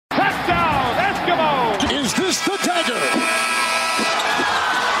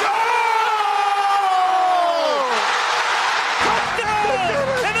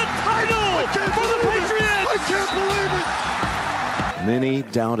Many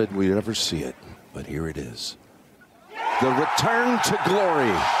doubted we'd ever see it, but here it is. The return to glory.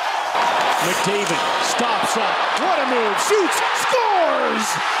 MacTavish stops up. What a move. Shoots.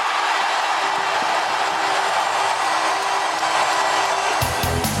 Scores!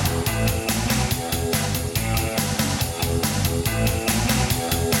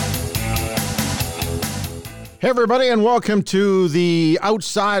 Hey, everybody, and welcome to The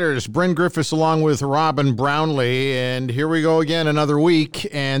Outsiders. Bryn Griffiths along with Robin Brownlee. And here we go again, another week.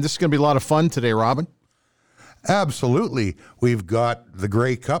 And this is going to be a lot of fun today, Robin. Absolutely. We've got the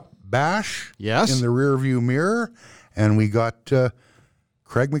Grey Cup bash in the rearview mirror. And we got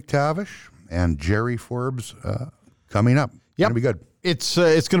Craig MacTavish and Gerry Forbes coming up. Yep. Going to be good. It's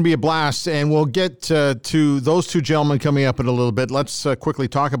going to be a blast, and we'll get to those two gentlemen coming up in a little bit. Let's quickly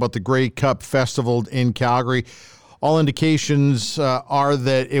talk about the Grey Cup Festival in Calgary. All indications are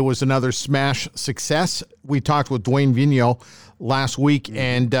that it was another smash success. We talked with Dwayne Vigneault last week,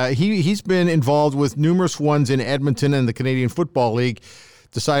 and he's been involved with numerous ones in Edmonton and the Canadian Football League.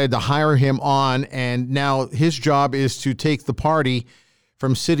 Decided to hire him on, and now his job is to take the party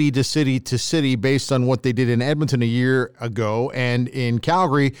from city to city to city based on what they did in Edmonton a year ago. And in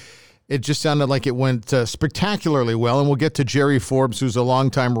Calgary, it just sounded like it went spectacularly well. And we'll get to Gerry Forbes, who's a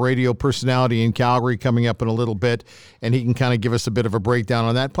longtime radio personality in Calgary, coming up in a little bit. And he can kind of give us a bit of a breakdown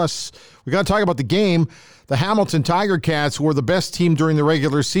on that. Plus, we got to talk about the game. The Hamilton Tiger Cats were the best team during the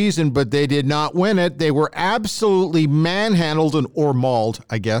regular season, but they did not win it. They were absolutely manhandled or mauled,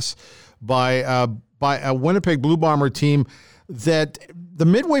 I guess, by a Winnipeg Blue Bomber team that the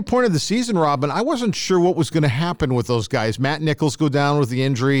midway point of the season, Robin, I wasn't sure what was going to happen with those guys. Matt Nichols go down with the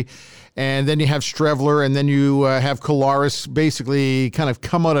injury, and then you have Strevler, and then you have Kolaris basically kind of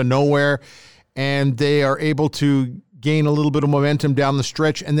come out of nowhere, and they are able to gain a little bit of momentum down the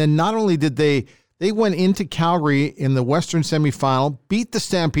stretch. And then not only did they went into Calgary in the Western semifinal, beat the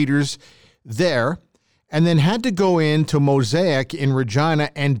Stampeders there, and then had to go into Mosaic in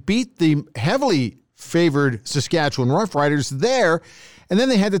Regina and beat the heavily favored Saskatchewan Roughriders there, and then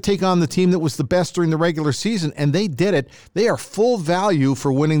they had to take on the team that was the best during the regular season, and they did it. They are full value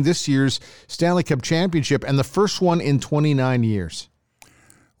for winning this year's Stanley Cup Championship, and the first one in 29 years.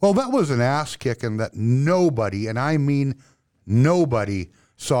 Well, that was an ass-kicking that nobody, and I mean nobody,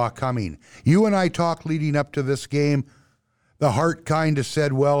 saw coming. You and I talked leading up to this game. The heart kind of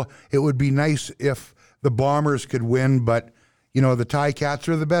said, well, it would be nice if the Bombers could win, but you know, the Ticats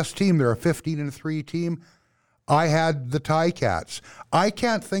are the best team. They're a 15-3 team. I had the Ticats. I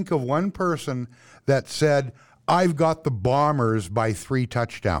can't think of one person that said, I've got the Bombers by 3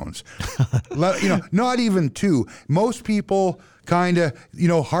 touchdowns. Not even 2. Most people kind of,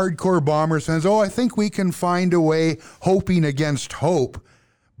 hardcore Bombers fans, I think we can find a way, hoping against hope.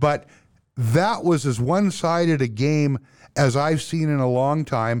 But that was as one-sided a game as I've seen in a long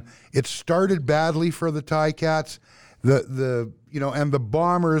time. It started badly for the Ticats. And the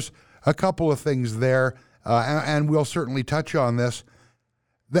Bombers, a couple of things there, and we'll certainly touch on this.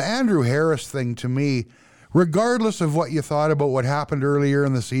 The Andrew Harris thing, to me, regardless of what you thought about what happened earlier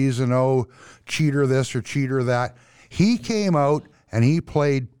in the season, cheater this or cheater that, he came out and he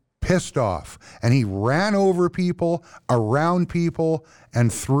played pissed off, and he ran over people, around people,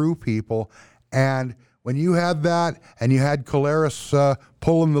 and through people. And when you had that, and you had Kolaris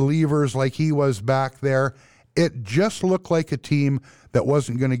pulling the levers like he was back there, it just looked like a team that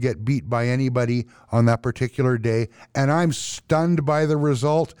wasn't going to get beat by anybody on that particular day. And I'm stunned by the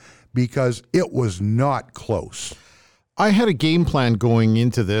result because it was not close. I had a game plan going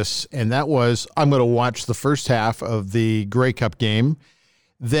into this, and that was I'm going to watch the first half of the Grey Cup game.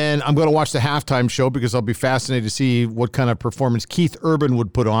 Then I'm going to watch the halftime show because I'll be fascinated to see what kind of performance Keith Urban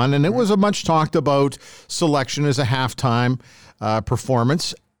would put on. And it was a much talked about selection as a halftime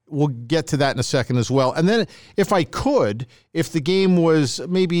performance. We'll get to that in a second as well. And then if the game was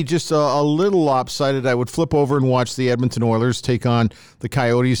maybe just a little lopsided, I would flip over and watch the Edmonton Oilers take on the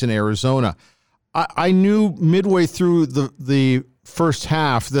Coyotes in Arizona. I knew midway through the first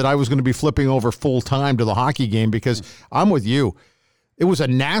half that I was going to be flipping over full time to the hockey game because I'm with you. It was a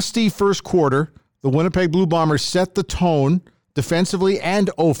nasty first quarter. The Winnipeg Blue Bombers set the tone defensively and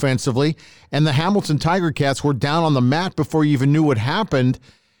offensively, and the Hamilton Tiger Cats were down on the mat before you even knew what happened.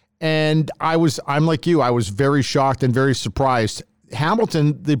 And I'm like you, I was very shocked and very surprised.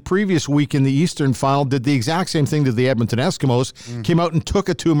 Hamilton, the previous week in the Eastern Final, did the exact same thing to the Edmonton Eskimos, came out and took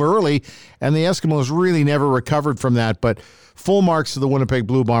it to them early, and the Eskimos really never recovered from that. But full marks to the Winnipeg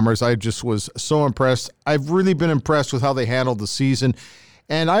Blue Bombers. I just was so impressed. I've really been impressed with how they handled the season.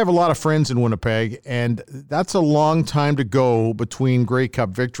 And I have a lot of friends in Winnipeg, and that's a long time to go between Grey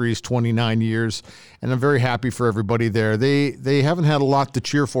Cup victories, 29 years, and I'm very happy for everybody there. They haven't had a lot to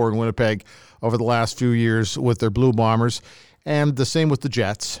cheer for in Winnipeg over the last few years with their Blue Bombers, and the same with the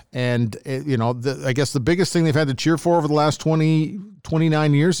Jets. And, I guess the biggest thing they've had to cheer for over the last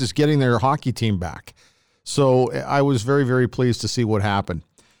 29 years is getting their hockey team back. So I was very, very pleased to see what happened.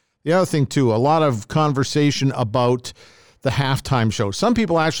 The other thing, too, a lot of conversation about the halftime show. Some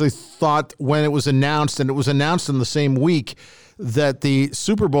people actually thought when it was announced, and it was announced in the same week, that the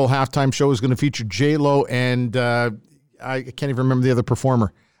Super Bowl halftime show was going to feature J-Lo and I can't even remember the other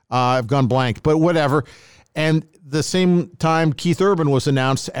performer. I've gone blank, but whatever. And the same time, Keith Urban was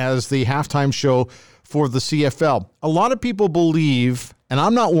announced as the halftime show for the CFL. A lot of people believe, and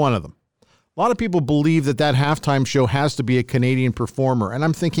I'm not one of them, a lot of people believe that halftime show has to be a Canadian performer. And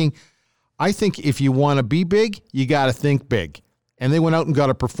I'm thinking, I think if you want to be big, you got to think big. And they went out and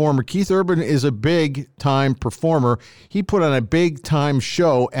got a performer. Keith Urban is a big-time performer. He put on a big-time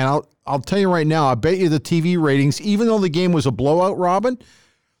show, and I'll tell you right now, I bet you the TV ratings, even though the game was a blowout, Robin,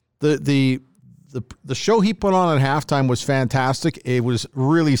 the show he put on at halftime was fantastic. It was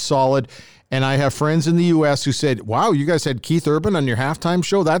really solid. And I have friends in the U.S. who said, wow, you guys had Keith Urban on your halftime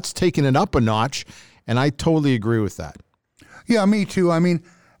show? That's taking it up a notch. And I totally agree with that. Yeah, me too. I mean,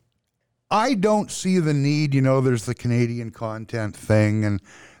 I don't see the need, there's the Canadian content thing and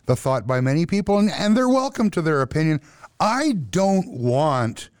the thought by many people, and they're welcome to their opinion. I don't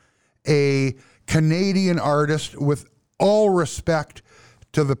want a Canadian artist, with all respect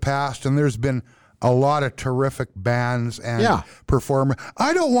to the past, and there's been a lot of terrific bands and performers.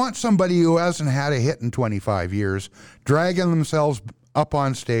 I don't want somebody who hasn't had a hit in 25 years dragging themselves up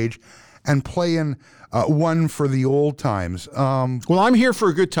on stage and playing one for the old times. Well, I'm here for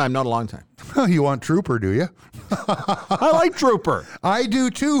a good time, not a long time. You want Trooper, do you? I like Trooper. I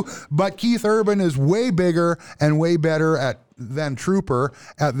do too, but Keith Urban is way bigger and way better than Trooper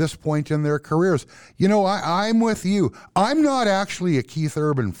at this point in their careers. I'm with you. I'm not actually a Keith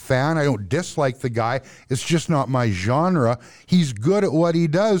Urban fan. I don't dislike the guy. It's just not my genre. He's good at what he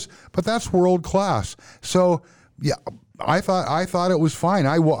does, but that's world class. So, yeah, I thought it was fine.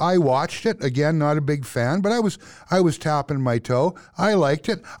 I watched it. Again, not a big fan, but I was tapping my toe. I liked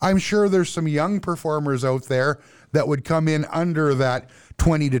it. I'm sure there's some young performers out there that would come in under that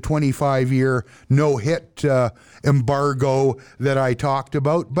 20 to 25 year no-hit embargo that I talked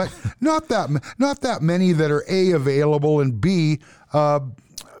about, but not that many that are A, available, and B,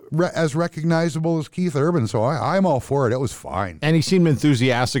 as recognizable as Keith Urban. So I'm all for it. It was fine. And he seemed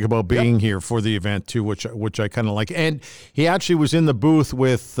enthusiastic about being here for the event too, which I kind of like. And he actually was in the booth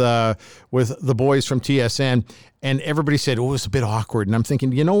with the boys from TSN, and everybody said, it was a bit awkward. And I'm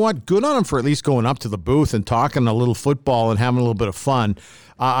thinking, you know what? Good on him for at least going up to the booth and talking a little football and having a little bit of fun.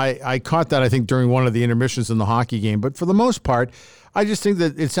 I caught that, I think, during one of the intermissions in the hockey game. But for the most part, I just think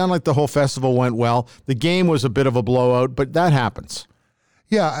that it sounded like the whole festival went well. The game was a bit of a blowout, but that happens.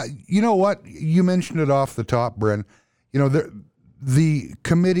 Yeah, you know what? You mentioned it off the top, Bryn. The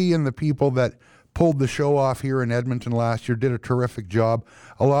committee and the people that pulled the show off here in Edmonton last year did a terrific job.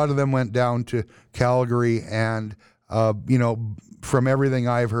 A lot of them went down to Calgary, and from everything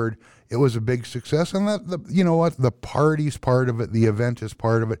I've heard, it was a big success. And the party's part of it, the event is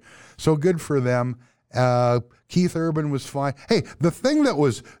part of it. So good for them. Keith Urban was fine. Hey, the thing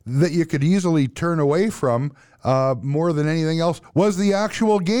that you could easily turn away from more than anything else was the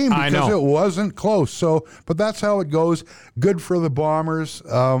actual game, because it wasn't close. So, but that's how it goes. Good for the Bombers.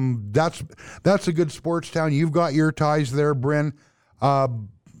 That's a good sports town. You've got your ties there, Bryn. I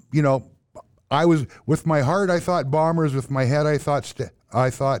was, with my heart, I thought Bombers. With my head, I thought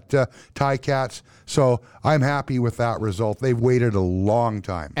Ticats. So I'm happy with that result. They've waited a long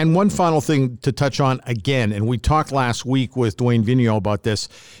time. And one final thing to touch on again, and we talked last week with Dwayne Vigneault about this,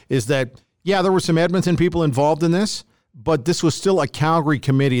 is that, there were some Edmonton people involved in this, but this was still a Calgary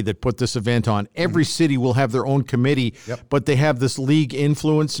committee that put this event on. Every city will have their own committee, but they have this league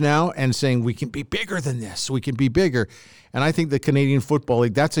influence now and saying, we can be bigger than this. We can be bigger. And I think the Canadian Football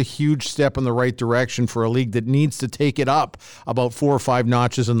League, that's a huge step in the right direction for a league that needs to take it up about 4 or 5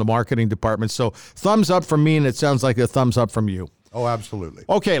 notches in the marketing department. So thumbs up from me, and it sounds like a thumbs up from you. Oh, absolutely.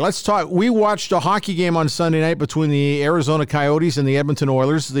 Okay, let's talk. We watched a hockey game on Sunday night between the Arizona Coyotes and the Edmonton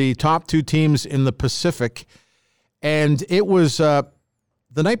Oilers, the top 2 teams in the Pacific. And it was the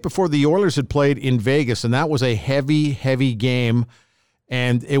night before the Oilers had played in Vegas, and that was a heavy, heavy game.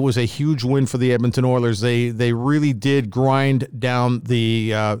 And it was a huge win for the Edmonton Oilers. They really did grind down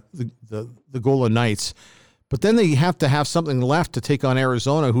the Golden Knights. But then they have to have something left to take on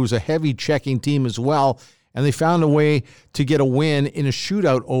Arizona, who's a heavy checking team as well. and they found a way to get a win in a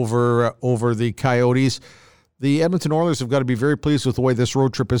shootout over the Coyotes. The Edmonton Oilers have got to be very pleased with the way this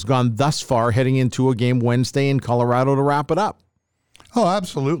road trip has gone thus far, heading into a game Wednesday in Colorado to wrap it up. Oh,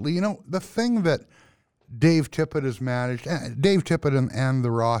 absolutely. The thing that Dave Tippett has managed, Dave Tippett and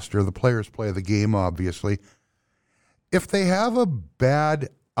the roster, the players play the game, obviously. If they have a bad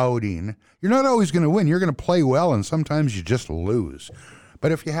outing, you're not always going to win. You're going to play well, and sometimes you just lose.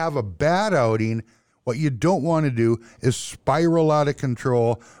 But if you have a bad outing, what you don't want to do is spiral out of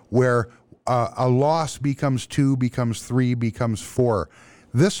control where a loss becomes 2, becomes 3, becomes 4.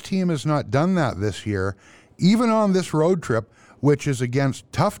 This team has not done that this year, even on this road trip, which is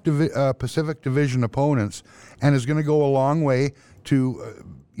against tough Pacific Division opponents, and is going to go a long way to,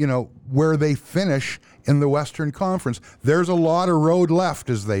 where they finish in the Western Conference. There's a lot of road left,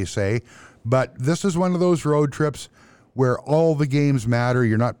 as they say, but this is one of those road trips where all the games matter.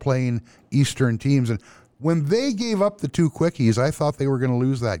 You're not playing Eastern teams. And when they gave up the 2 quickies, I thought they were going to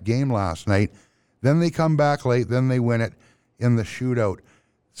lose that game last night. Then they come back late, then they win it in the shootout.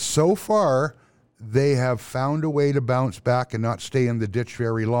 So far, they have found a way to bounce back and not stay in the ditch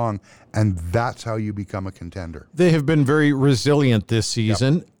very long, and that's how you become a contender. They have been very resilient this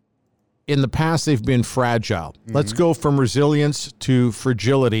season. Yep. In the past, they've been fragile. Mm-hmm. Let's go from resilience to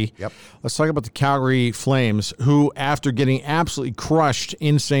fragility. Yep. Let's talk about the Calgary Flames, who, after getting absolutely crushed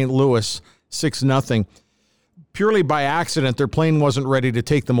in St. Louis 6-0, purely by accident, their plane wasn't ready to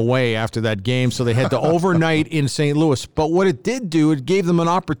take them away after that game, so they had to overnight in St. Louis. But what it did do, it gave them an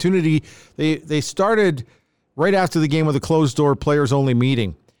opportunity. They started right after the game with a closed-door players-only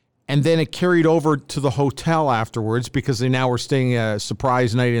meeting, and then it carried over to the hotel afterwards because they now were staying a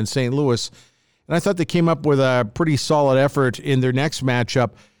surprise night in St. Louis. And I thought they came up with a pretty solid effort in their next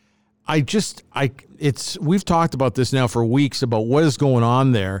matchup. We've talked about this now for weeks about what is going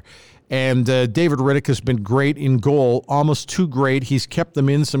on there. And David Riddick has been great in goal, almost too great. He's kept them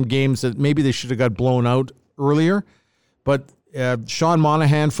in some games that maybe they should have got blown out earlier. But Sean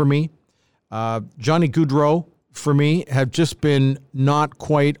Monahan for me, Johnny Gaudreau for me, have just been not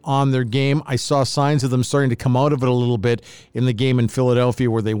quite on their game. I saw signs of them starting to come out of it a little bit in the game in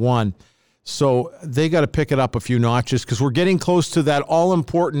Philadelphia where they won. So they got to pick it up a few notches because we're getting close to that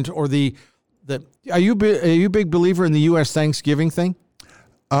all-important or the. Are you a big believer in the U.S. Thanksgiving thing?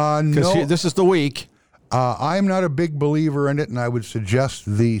 No. This is the week. I'm not a big believer in it, and I would suggest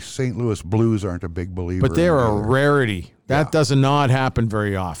the St. Louis Blues aren't a big believer. But they're in it a rarity. That does not happen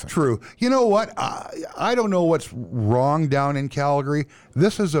very often. True. You know what? I don't know what's wrong down in Calgary.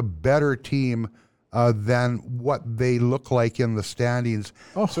 This is a better team than what they look like in the standings.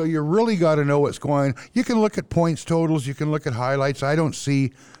 Oh. So you really got to know what's going on. You can look at points totals. You can look at highlights. I don't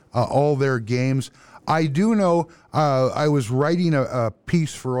see all their games. I do know I was writing a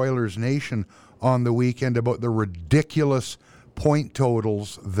piece for Oilers Nation on the weekend about the ridiculous point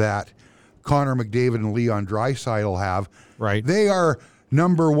totals that Connor McDavid and Leon Draisaitl have. Right. They are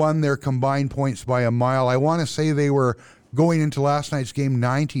number 1, their combined points by a mile. I want to say they were going into last night's game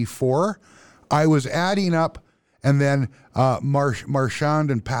 94. I was adding up, and then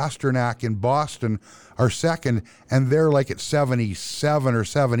Marchand and Pasternak in Boston are second, and they're like at 77 or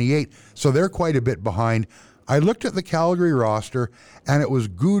 78, so they're quite a bit behind. I looked at the Calgary roster, and it was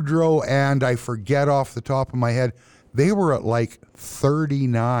Gaudreau and I forget off the top of my head, they were at like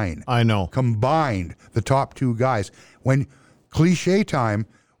 39. I know. Combined, the top 2 guys. When cliche time,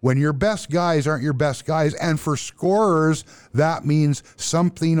 when your best guys aren't your best guys, and for scorers, that means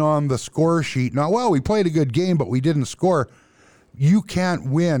something on the score sheet. Not, well, we played a good game, but we didn't score. You can't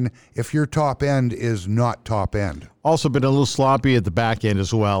win if your top end is not top end. Also been a little sloppy at the back end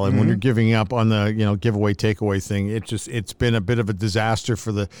as well. And when you're giving up on the giveaway takeaway thing, it's been a bit of a disaster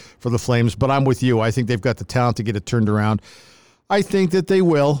for the Flames. But I'm with you. I think they've got the talent to get it turned around. I think that they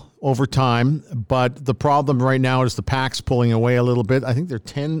will over time. But the problem right now is the Pack's pulling away a little bit. I think they're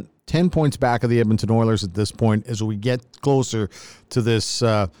 10 points back of the Edmonton Oilers at this point as we get closer to this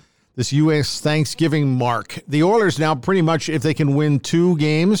U.S. Thanksgiving mark. The Oilers now pretty much, if they can win 2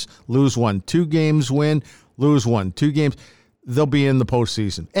 games, lose 1. 2 games, win, lose 1. 2 games, they'll be in the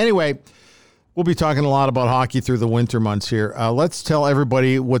postseason. Anyway, we'll be talking a lot about hockey through the winter months here. Let's tell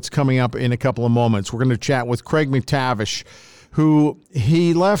everybody what's coming up in a couple of moments. We're going to chat with Craig MacTavish, who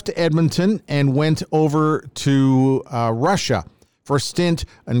he left Edmonton and went over to Russia for a stint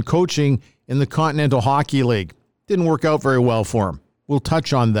and coaching in the Continental Hockey League. Didn't work out very well for him. We'll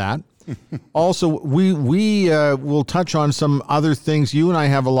touch on that. Also, we will touch on some other things. You and I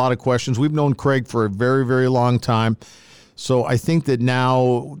have a lot of questions. We've known Craig for a very, very long time. So I think that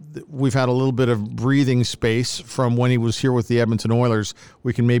now we've had a little bit of breathing space from when he was here with the Edmonton Oilers.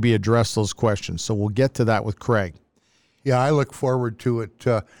 We can maybe address those questions. So we'll get to that with Craig. Yeah, I look forward to it.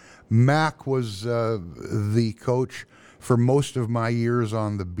 Mac was the coach for most of my years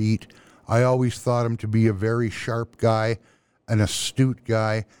on the beat. I always thought him to be a very sharp guy, an astute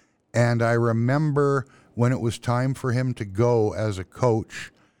guy, and I remember when it was time for him to go as a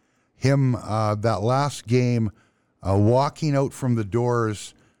coach, that last game, walking out from the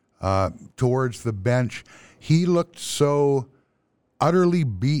doors towards the bench, he looked so utterly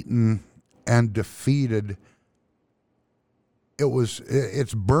beaten and defeated.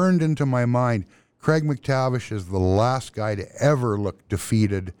 It's burned into my mind. Craig MacTavish is the last guy to ever look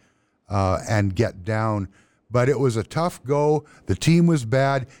defeated and get down. But it was a tough go. The team was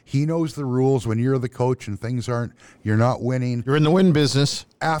bad. He knows the rules when you're the coach and you're not winning. You're in the win business.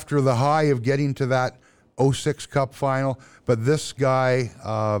 After the high of getting to that 06 Cup final. But this guy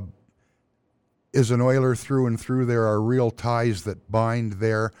is an Oiler through and through. There are real ties that bind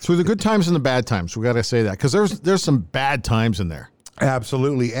there. Through the good times and the bad times. We got to say that because there's some bad times in there.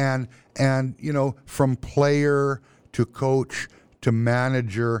 Absolutely. And from player to coach to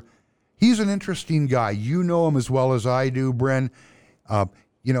manager, he's an interesting guy. You know him as well as I do, Bren.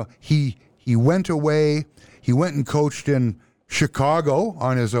 He went away. He went and coached in Chicago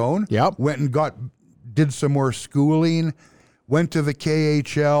on his own. Yep. Went and did some more schooling. Went to the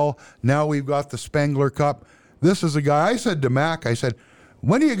KHL. Now we've got the Spengler Cup. This is a guy, I said to Mac,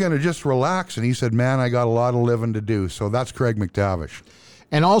 when are you going to just relax? And he said, man, I got a lot of living to do. So that's Craig MacTavish.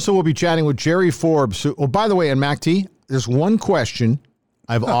 And also we'll be chatting with Gerry Forbes. By the way, and Mac T, there's one question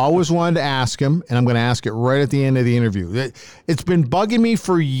I've always wanted to ask him, and I'm going to ask it right at the end of the interview. It's been bugging me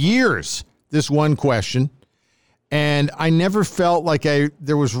for years, this one question, and I never felt like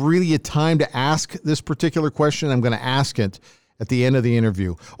there was really a time to ask this particular question. I'm going to ask it at the end of the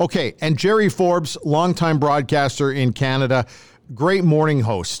interview. Okay, and Gerry Forbes, longtime broadcaster in Canada, great morning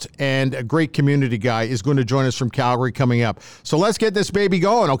host, and a great community guy, is going to join us from Calgary coming up. So let's get this baby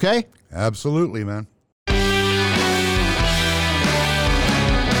going, okay? Absolutely, man.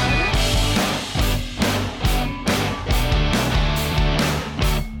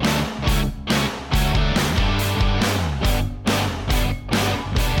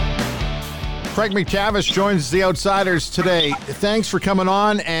 Craig MacTavish joins the Outsiders today. Thanks for coming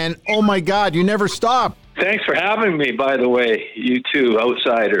on, and oh my God, you never stop. Thanks for having me, by the way, you two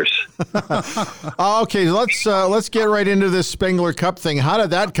Outsiders. Okay, let's get right into this Spengler Cup thing. How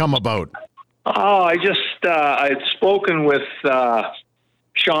did that come about? Oh, I'd spoken with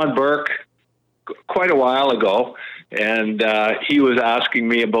Sean Burke quite a while ago, and he was asking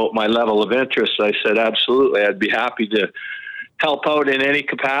me about my level of interest. I said, absolutely, I'd be happy to help out in any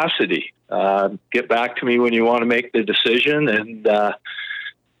capacity. Get back to me when you want to make the decision,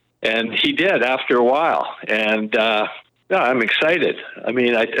 and he did after a while, and I'm excited. I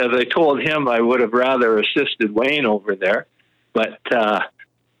mean, as I told him, I would have rather assisted Wayne over there, but not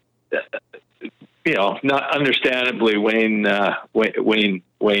understandably, Wayne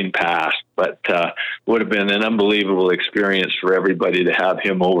passed, but would have been an unbelievable experience for everybody to have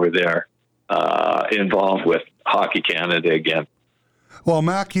him over there involved with Hockey Canada again. Well,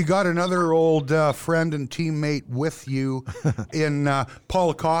 Mac, you got another old friend and teammate with you in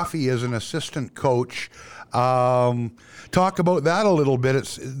Paul Coffey as an assistant coach. Talk about that a little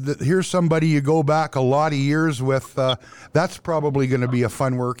bit. Here's somebody you go back a lot of years with. That's probably going to be a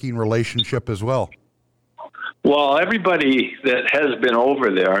fun working relationship as well. Well, everybody that has been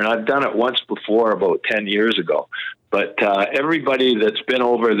over there, and I've done it once before about 10 years ago, but everybody that's been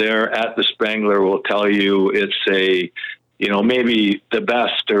over there at the Spengler will tell you it's maybe the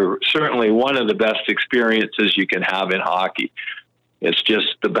best, or certainly one of the best experiences you can have in hockey. It's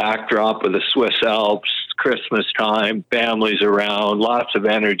just the backdrop of the Swiss Alps, Christmas time, families around, lots of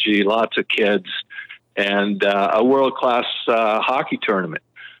energy, lots of kids, and a world-class hockey tournament.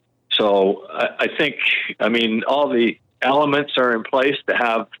 So I think, all the elements are in place to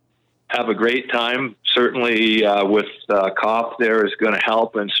have a great time. Certainly with Kopp there is going to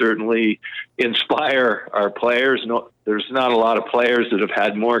help and certainly inspire our players. No, there's not a lot of players that have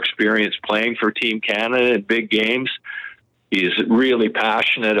had more experience playing for Team Canada in big games. He's really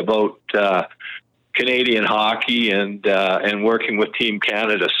passionate about Canadian hockey and working with Team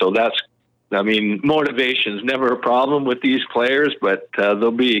Canada. So motivation is never a problem with these players, but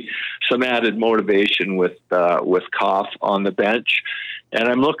there'll be some added motivation with Koff on the bench. And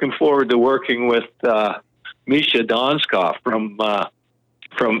I'm looking forward to working with Misha Donskov from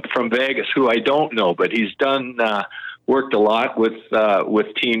Vegas, who I don't know, but he's worked a lot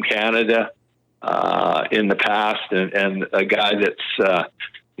with Team Canada, in the past, and a guy that's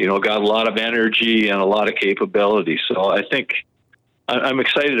got a lot of energy and a lot of capability. So I think I'm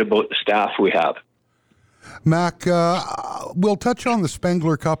excited about the staff we have. Mac, we'll touch on the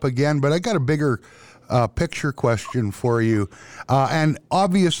Spengler Cup again, but I got a bigger picture question for you. And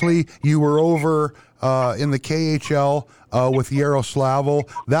obviously, you were over in the KHL with Yaroslavl.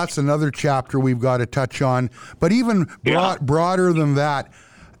 That's another chapter we've got to touch on. But even broader than that,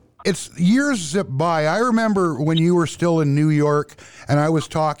 it's years zip by. I remember when you were still in New York, and I was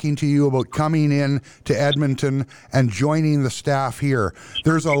talking to you about coming in to Edmonton and joining the staff here.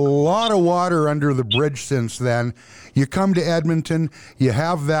 There's a lot of water under the bridge since then. You come to Edmonton, you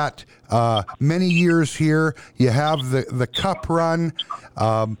have that many years here, you have the cup run,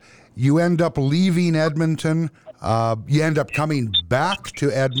 you end up leaving Edmonton, you end up coming back to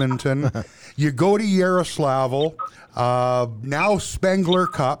Edmonton, you go to Yaroslavl, now Spengler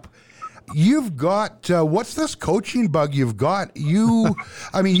Cup. You've got, what's this coaching bug you've got? You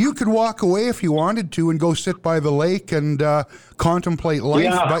could walk away if you wanted to and go sit by the lake and contemplate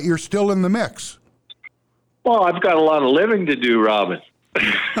life, but you're still in the mix. Well, I've got a lot of living to do, Robin.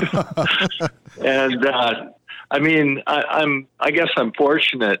 And, I guess I'm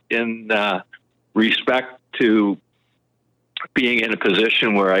fortunate in respect to being in a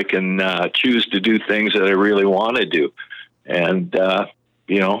position where I can choose to do things that I really want to do. And,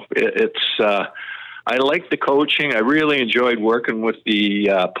 I like the coaching. I really enjoyed working with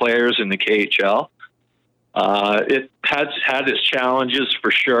the players in the KHL. It has had its challenges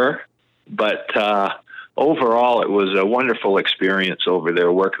for sure, but overall it was a wonderful experience over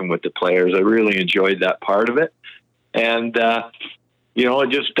there working with the players. I really enjoyed that part of it. And, it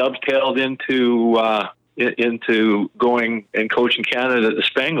just dovetailed into going and coaching Canada at the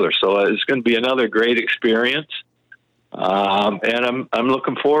Spengler. So it's going to be another great experience. And I'm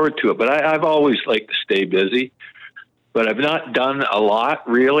looking forward to it, but I've always liked to stay busy, but I've not done a lot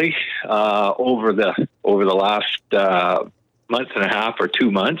really, over the last, month and a half or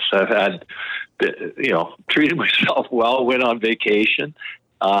 2 months. I've had, treated myself well, went on vacation.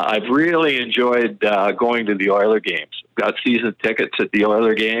 I've really enjoyed, going to the Oiler games. Got season tickets at the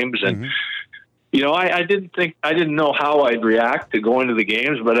Oiler games, and, I didn't know how I'd react to going to the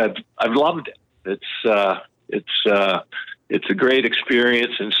games, but I've loved it. It's a great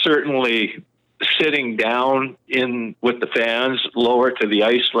experience, and certainly sitting down with the fans lower to the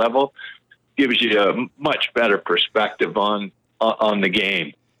ice level gives you a much better perspective on the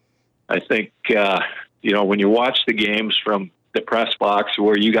game. I think, when you watch the games from the press box,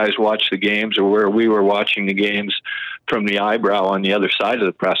 where you guys watch the games, or where we were watching the games from the eyebrow on the other side of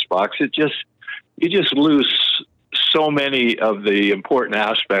the press box, you just lose so many of the important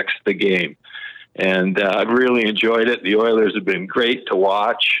aspects of the game. And I've really enjoyed it. The Oilers have been great to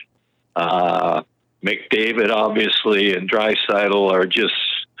watch. McDavid, obviously, and Draisaitl are just,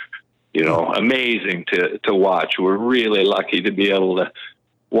 amazing to watch. We're really lucky to be able to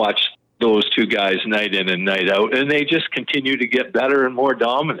watch those two guys night in and night out, and they just continue to get better and more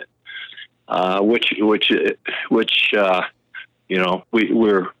dominant. Which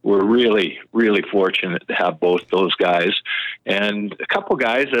we're really, really fortunate to have both those guys, and a couple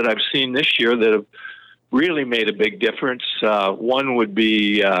guys that I've seen this year that have really made a big difference. One would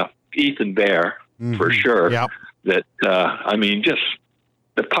be Ethan Bear, for sure. Yep. That just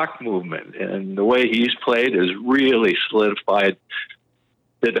the puck movement and the way he's played has really solidified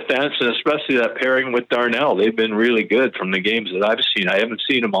the defense, and especially that pairing with Darnell. They've been really good from the games that I've seen. I haven't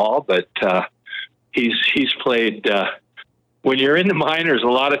seen them all, but he's played. When you're in the minors, a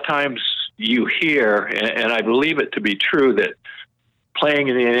lot of times you hear, and I believe it to be true, that playing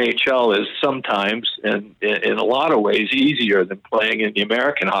in the NHL is sometimes, and in a lot of ways, easier than playing in the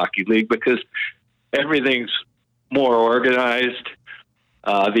American Hockey League, because everything's more organized.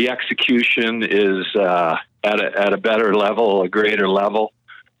 The execution is at a better level, a greater level,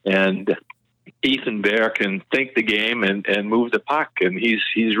 and Ethan Bear can think the game and move the puck, and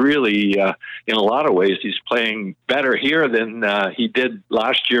he's really in a lot of ways he's playing better here than he did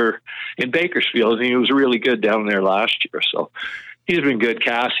last year in Bakersfield, and he was really good down there last year. So he's been good.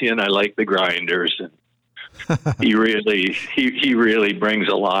 Cassian, I like the grinders, and he really brings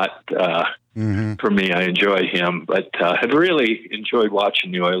a lot for me. I enjoy him, but I've really enjoyed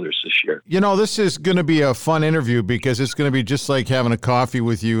watching the Oilers this year. This is going to be a fun interview, because it's going to be just like having a coffee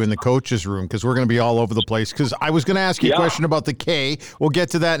with you in the coach's room, because we're going to be all over the place. Because I was going to ask you a question about the K. We'll get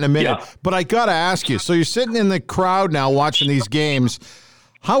to that in a minute. Yeah. But I got to ask you, so you're sitting in the crowd now watching these games.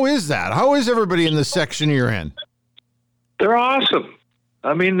 How is that? How is everybody in the section you're in? They're awesome.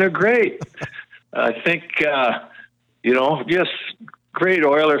 They're great. I think, just great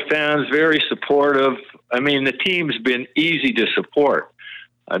Oiler fans, very supportive. I mean, the team's been easy to support.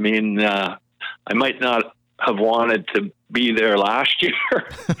 I mean, I might not have wanted to be there last year,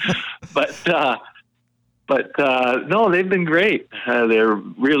 but no, they've been great. They're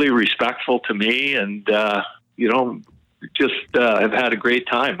really respectful to me, and just have had a great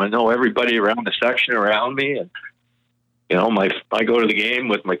time. I know everybody around the section around me, and I go to the game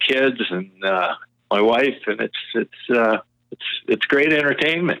with my kids and my wife, and it's great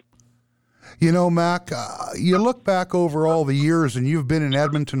entertainment. Mac, you look back over all the years, and you've been in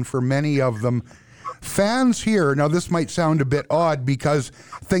Edmonton for many of them. Fans here, now this might sound a bit odd because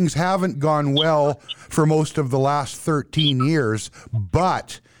things haven't gone well for most of the last 13 years,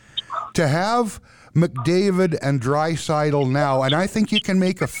 but to have McDavid and Draisaitl now, and I think you can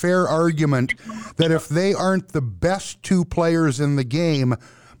make a fair argument that if they aren't the best two players in the game,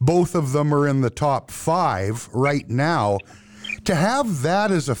 both of them are in the top 5 right now. To have that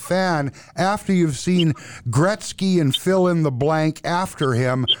as a fan after you've seen Gretzky and fill in the blank after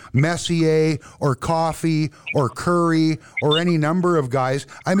him, Messier or Coffey or Curry or any number of guys.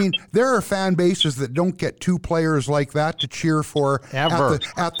 I mean, there are fan bases that don't get two players like that to cheer for ever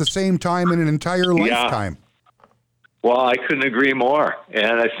at the same time in an entire lifetime. Well, I couldn't agree more.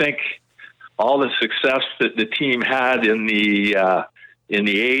 And I think all the success that the team had in the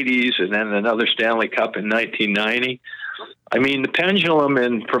 80s and then another Stanley Cup in 1990, I mean, the pendulum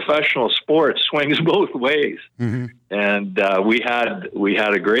in professional sports swings both ways. Mm-hmm. And we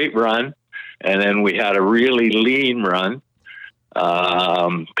had a great run, and then we had a really lean run,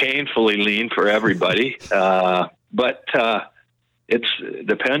 painfully lean for everybody. But it's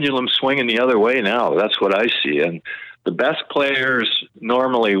the pendulum swinging the other way now. That's what I see. And the best players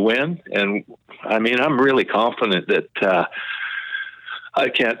normally win. And I mean, I'm really confident that I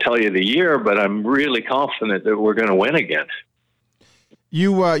can't tell you the year, but I'm really confident that we're going to win again.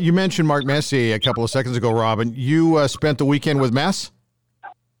 You mentioned Mark Messier a couple of seconds ago, Robin. You spent the weekend with Mess?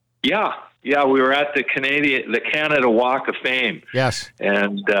 Yeah, we were at the Canada Walk of Fame. Yes,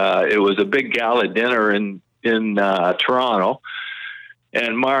 and it was a big gala dinner in Toronto,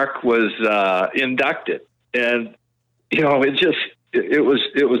 and Mark was inducted, and it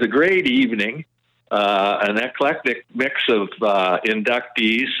was a great evening. An eclectic mix of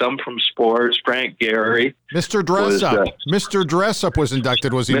inductees, some from sports. Frank Gerry, Mr. Dressup. Mr. Dressup was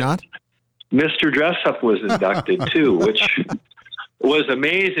inducted, was he not? Mr. Dressup was inducted too, which was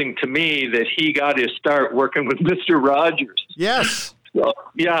amazing to me that he got his start working with Mr. Rogers. Yes. So,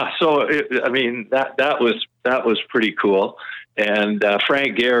 that was pretty cool. And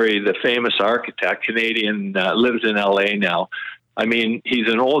Frank Gerry, the famous architect, Canadian, lives in LA now. I mean, he's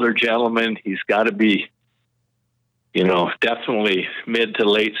an older gentleman. He's got to be, definitely mid to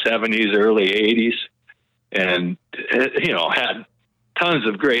late 70s, early 80s, and, had tons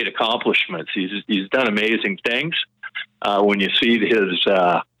of great accomplishments. He's done amazing things when you see his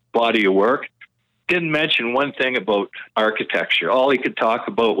body of work. Didn't mention one thing about architecture. All he could talk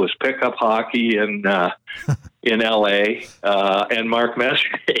about was pickup hockey in LA and Mark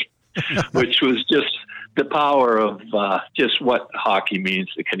Messier, which was just the power of just what hockey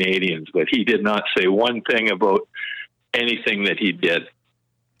means to Canadians. But he did not say one thing about anything that he did.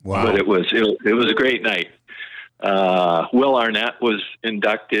 Wow. But it was a great night. Will Arnett was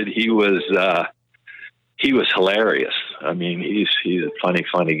inducted. He was hilarious. I mean, he's a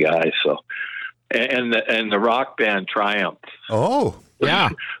funny guy. So, and the rock band Triumph. Oh, yeah.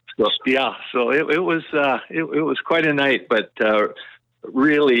 So it was quite a night, but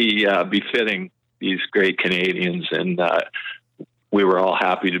really befitting these great Canadians, and we were all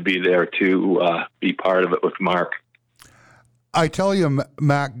happy to be there to be part of it with Mark. I tell you,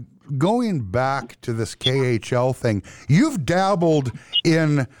 Mac, going back to this KHL thing, you've dabbled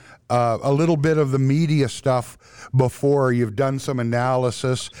in a little bit of the media stuff before. You've done some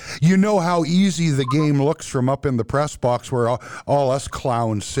analysis. You know how easy the game looks from up in the press box where all us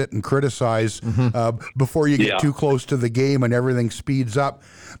clowns sit and criticize before you get too close to the game and everything speeds up.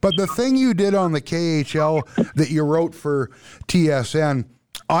 But the thing you did on the KHL that you wrote for TSN,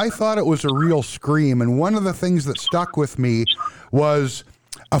 I thought it was a real scream. And one of the things that stuck with me was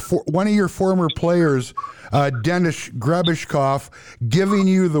one of your former players, Denis Grebishkov, giving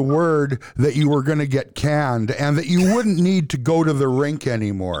you the word that you were going to get canned and that you wouldn't need to go to the rink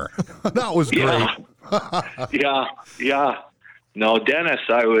anymore. That was great. Yeah. No, Dennis,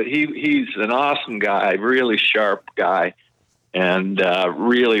 he's an awesome guy, really sharp guy, and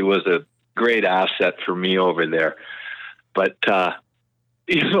really was a great asset for me over there. But,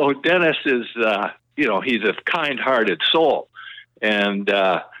 Dennis is, he's a kind-hearted soul. And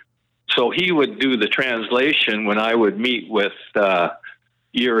so he would do the translation when I would meet with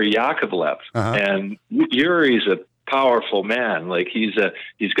Gerry Yakovlev. And Yuri's a powerful man. Like he's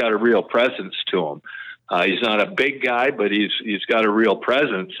got a real presence to him. He's not a big guy, but he's got a real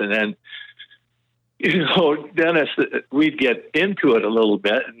presence. And then, Dennis, we'd get into it a little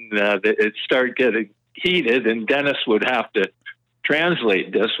bit, and it started getting heated, and Dennis would have to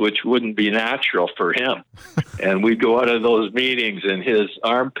translate this, which wouldn't be natural for him. And we'd go out of those meetings, and his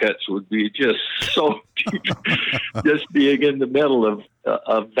armpits would be just so just being in the middle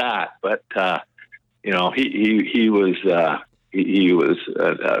of that. But he was a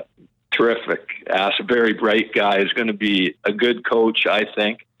terrific ass, a very bright guy. He's going to be a good coach, I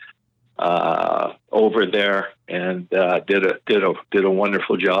think, over there, and did a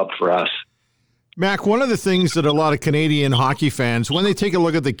wonderful job for us. Mac, one of the things that a lot of Canadian hockey fans, when they take a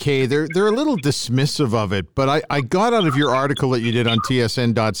look at the K, they're a little dismissive of it. But I got out of your article that you did on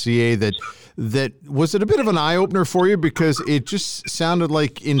tsn.ca that was it a bit of an eye-opener for you, because it just sounded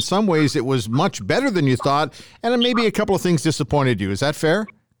like in some ways it was much better than you thought, and maybe a couple of things disappointed you. Is that fair?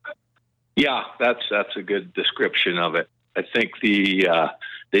 Yeah, that's a good description of it. I think the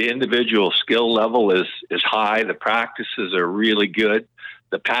individual skill level is high. The practices are really good.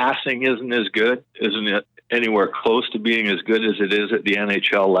 The passing isn't it anywhere close to being as good as it is at the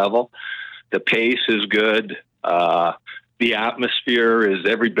NHL level. The pace is good. The atmosphere is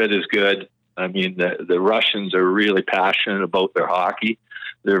every bit as good. I mean, the Russians are really passionate about their hockey.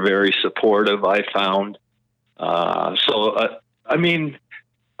 They're very supportive, I found. I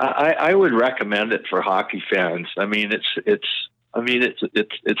would recommend it for hockey fans. I mean, it's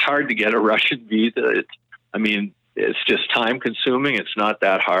hard to get a Russian visa. It's just time consuming. It's not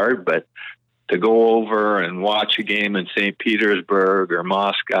that hard, but to go over and watch a game in St. Petersburg or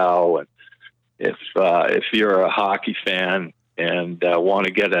Moscow, and if you're a hockey fan and want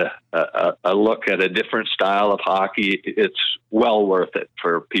to get a look at a different style of hockey, it's well worth it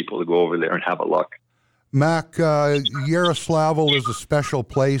for people to go over there and have a look. Mac, Yaroslavl is a special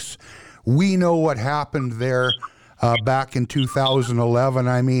place. We know what happened there back in 2011.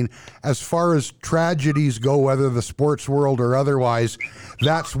 I mean, as far as tragedies go, whether the sports world or otherwise,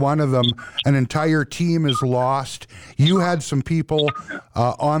 that's one of them. An entire team is lost. You had some people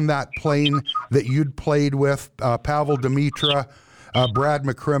on that plane that you'd played with, Pavel Demitra, Brad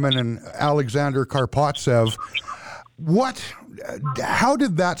McCrimmon, and Alexander Karpovtsev. How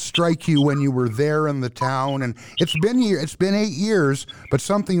did that strike you when you were there in the town? And it's been 8 years, but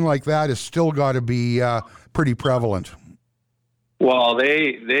something like that has still got to be pretty prevalent. Well,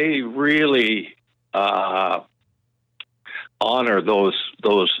 they really honor those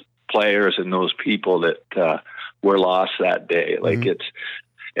players and those people that were lost that day. Like it's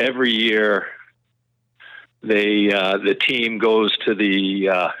every year the team goes to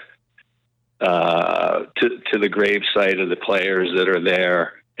the to the gravesite of the players that are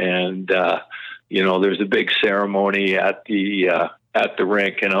there, and there's a big ceremony at the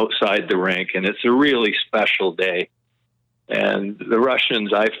rink and outside the rink, and it's a really special day. And the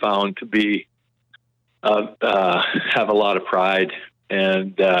Russians, I found to be have a lot of pride,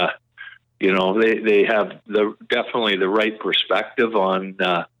 and they have definitely the right perspective on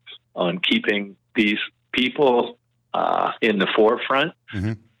keeping these people in the forefront.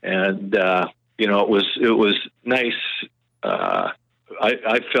 And it was nice.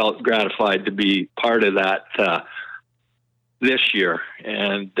 I felt gratified to be part of that this year,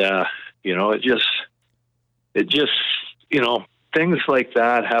 and it just things like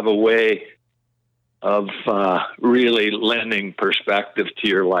that have a way of really lending perspective to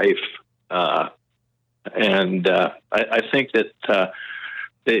your life, and I think that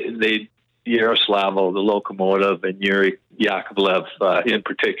they Yaroslavl, the Locomotive, and Gerry Yakovlev in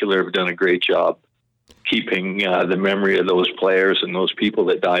particular have done a great job keeping the memory of those players and those people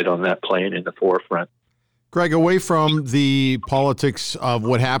that died on that plane in the forefront. Greg, away from the politics of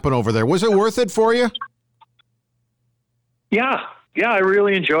what happened over there, was it worth it for you? Yeah, I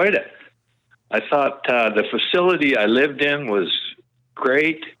really enjoyed it. I thought the facility I lived in was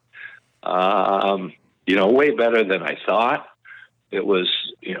great, way better than I thought. It was,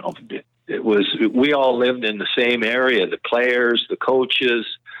 we all lived in the same area, the players, the coaches,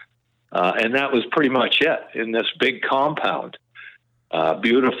 and that was pretty much it in this big compound.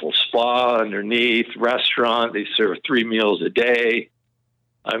 Beautiful spa underneath, restaurant. They served 3 meals a day.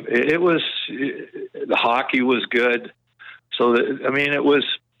 The hockey was good. So, it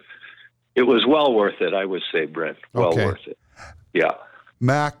was well worth it, I would say, Brent. Well worth it. Yeah.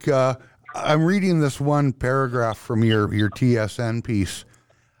 Mac, I'm reading this one paragraph from your TSN piece.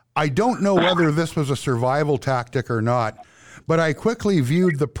 I don't know whether this was a survival tactic or not, but I quickly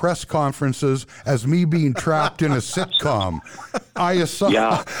viewed the press conferences as me being trapped in a sitcom. I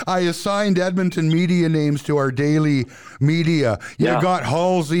assigned Edmonton media names to our daily media. You got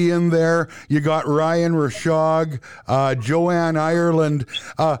Halsey in there. You got Ryan Rashog, Joanne Ireland.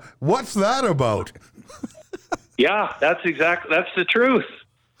 What's that about? Yeah, that's the truth.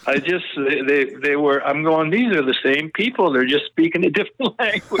 They were, I'm going, these are the same people. They're just speaking a different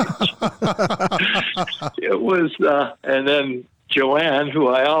language. It was, and then Joanne, who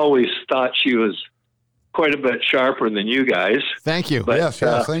I always thought she was quite a bit sharper than you guys. Thank you. But, yes,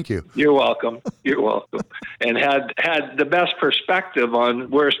 thank you. You're welcome. You're welcome. And had the best perspective on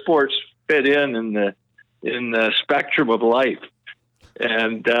where sports fit in the spectrum of life.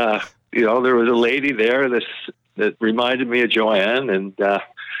 And, there was a lady there that reminded me of Joanne, and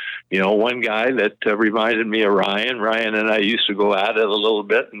one guy that reminded me of Ryan. Ryan and I used to go at it a little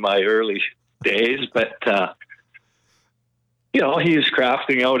bit in my early days, but he was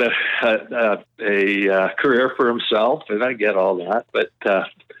crafting out a career for himself, and I get all that. But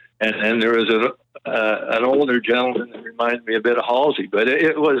and there was an older gentleman that reminded me a bit of Halsey, but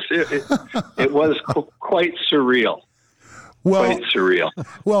it was quite surreal. Quite surreal.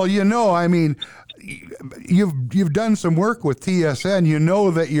 Well, I mean, you've done some work with TSN. You know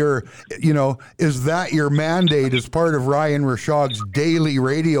that is that your mandate as part of Ryan Rashog's daily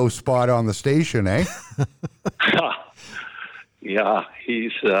radio spot on the station, eh? Yeah,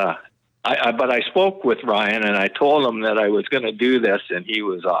 he's. But I spoke with Ryan and I told him that I was going to do this, and he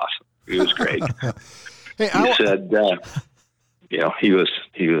was awesome. He was great. He said, he was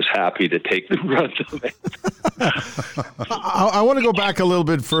happy to take the brunt of it. I want to go back a little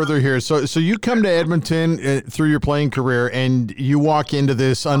bit further here. So you come to Edmonton through your playing career, and you walk into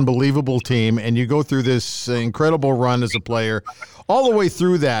this unbelievable team, and you go through this incredible run as a player. All the way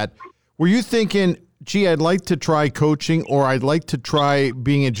through that, were you thinking, gee, I'd like to try coaching, or I'd like to try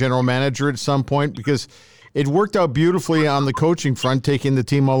being a general manager at some point? Because it worked out beautifully on the coaching front, taking the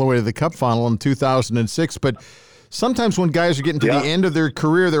team all the way to the Cup final in 2006, but sometimes when guys are getting to the end of their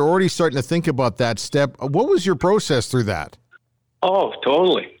career, they're already starting to think about that step. What was your process through that? Oh,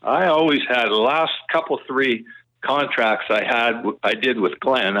 totally. I always had the last three contracts I did with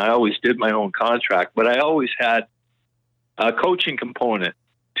Glenn. I always did my own contract, but I always had a coaching component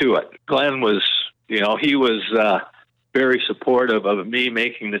to it. Glenn was, he was very supportive of me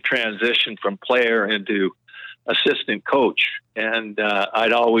making the transition from player into assistant coach. And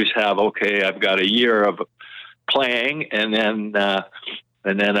I'd always have, I've got a year of playing, and then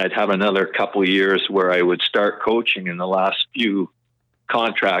I'd have another couple of years where I would start coaching in the last few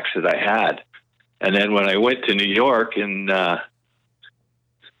contracts that I had. And then when I went to New York in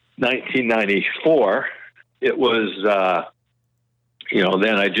 1994, it was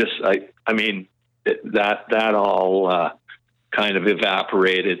then that all kind of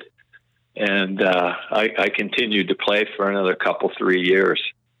evaporated, and I continued to play for another 3 years,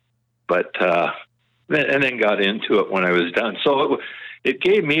 but and then got into it when I was done. So it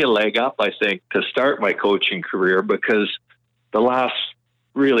gave me a leg up, I think, to start my coaching career, because the last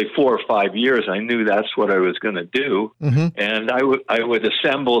really 4 or 5 years, I knew that's what I was going to do. Mm-hmm. And I would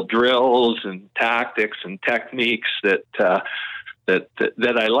assemble drills and tactics and techniques that I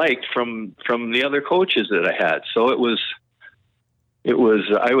liked from the other coaches that I had. So I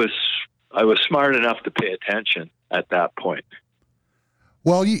was smart enough to pay attention at that point.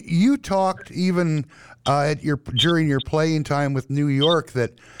 Well, you talked even during your playing time with New York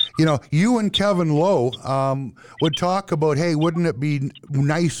that, you and Kevin Lowe would talk about, hey, wouldn't it be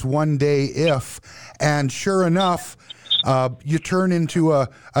nice one day if, and sure enough, you turn into a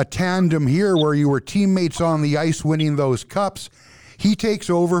tandem here where you were teammates on the ice winning those cups. He takes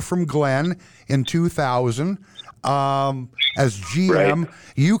over from Glenn in 2000. As GM, right.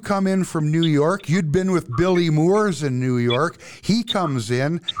 You come in from New York. You'd been with Billy Moores in New York. He comes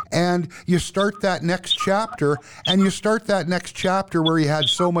in, and you start that next chapter, where you had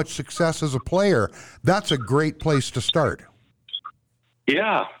so much success as a player. That's a great place to start.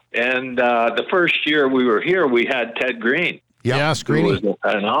 Yeah, and the first year we were here, we had Ted Green. Yes, Green was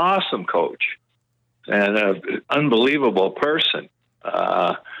an awesome coach and an unbelievable person.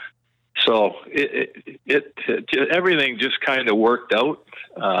 So everything just kind of worked out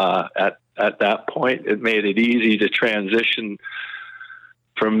at that point. It made it easy to transition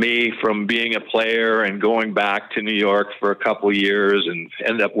from being a player and going back to New York for a couple of years, and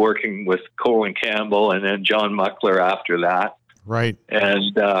end up working with Colin Campbell and then John Muckler after that. Right.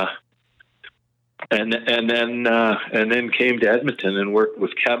 And then came to Edmonton and worked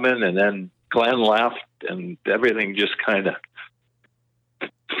with Kevin, and then Glenn left, and everything just kind of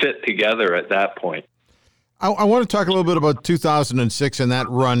fit together at that point. I want to talk a little bit about 2006 and that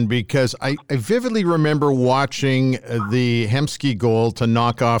run, because I vividly remember watching the Hemsky goal to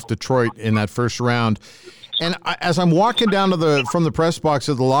knock off Detroit in that first round. And as I'm walking down from the press box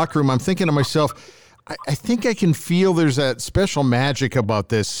of the locker room, I'm thinking to myself, I think I can feel there's that special magic about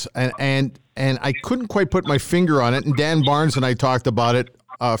this. And I couldn't quite put my finger on it. And Dan Barnes and I talked about it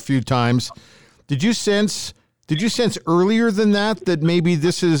a few times. Did you sense earlier than that maybe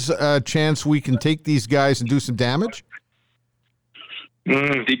this is a chance we can take these guys and do some damage?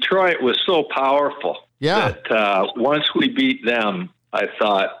 Detroit was so powerful. Yeah. That once we beat them, I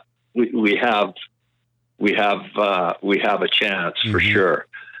thought we have a chance for sure.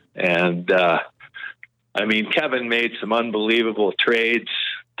 And I mean, Kevin made some unbelievable trades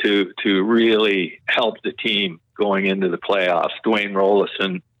to really help the team going into the playoffs. Dwayne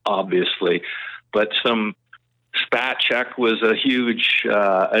Rollison, obviously, but Spacek was a huge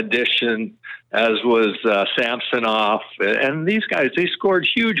addition, as was Samsonov. And these guys, they scored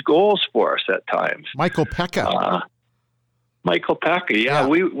huge goals for us at times. Michael Pekka. Yeah.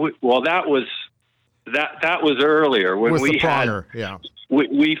 Well, that was earlier when with we the had. Pronger. Yeah.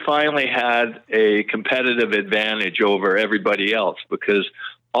 We finally had a competitive advantage over everybody else, because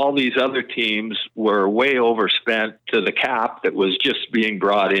all these other teams were way overspent to the cap that was just being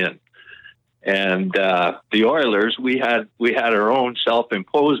brought in. And the Oilers, we had our own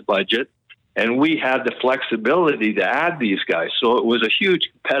self-imposed budget, and we had the flexibility to add these guys. So it was a huge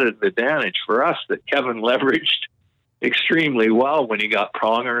competitive advantage for us that Kevin leveraged extremely well when he got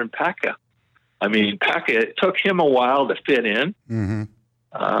Pronger and Pekka. I mean, Pekka, it took him a while to fit in,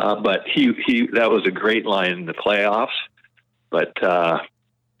 but he that was a great line in the playoffs. But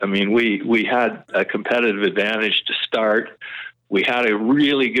I mean, we had a competitive advantage to start. We had a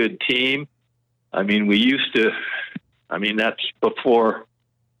really good team. I mean, that's before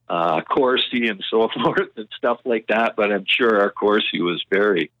Corsi and so forth and stuff like that. But I'm sure our Corsi was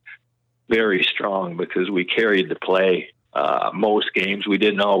very, very strong, because we carried the play most games. We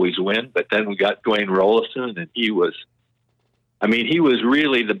didn't always win, but then we got Dwayne Rollison, and he was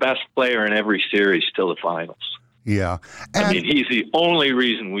really the best player in every series till the finals. Yeah. I mean, he's the only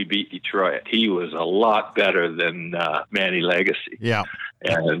reason we beat Detroit. He was a lot better than Manny Legacy. Yeah.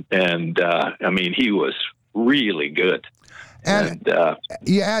 And I mean, he was really good.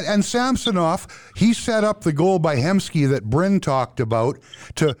 And Samsonov, he set up the goal by Hemsky that Bryn talked about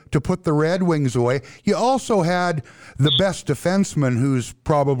to put the Red Wings away. You also had the best defenseman who's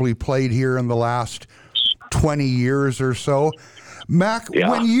probably played here in the last 20 years or so. Mac,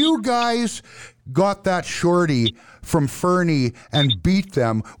 when you guys got that shorty from Fernie and beat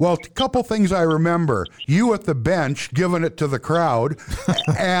them, well, a couple things I remember. You at the bench giving it to the crowd,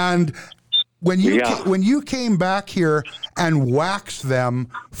 and when you came back here and waxed them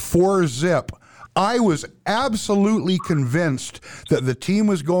 4-0, I was absolutely convinced that the team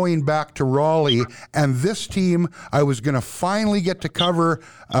was going back to Raleigh, and this team, I was going to finally get to cover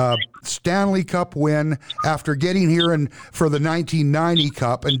a Stanley Cup win after getting here for the 1990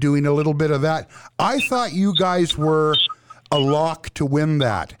 Cup and doing a little bit of that. I thought you guys were a lock to win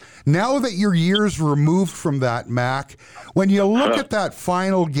that. Now that you're years removed from that, Mac, when you look at that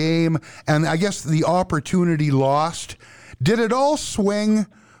final game and I guess the opportunity lost, did it all swing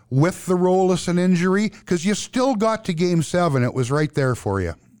with the Rollison injury? Because you still got to Game 7. It was right there for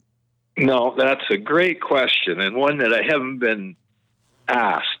you. No, that's a great question, and one that I haven't been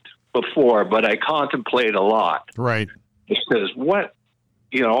asked before, but I contemplate a lot. Right. Because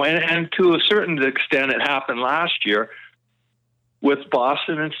and to a certain extent it happened last year with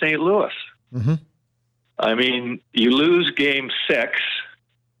Boston and St. Louis. Mm-hmm. I mean, you lose Game 6,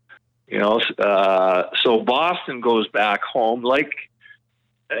 so Boston goes back home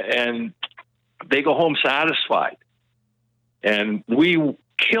and they go home satisfied. And we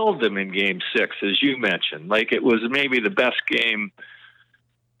killed them in Game 6, as you mentioned. It was maybe the best game.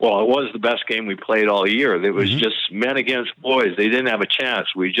 Well, it was the best game we played all year. It was just men against boys. They didn't have a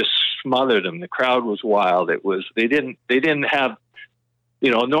chance. We just smothered them. The crowd was wild. They didn't have,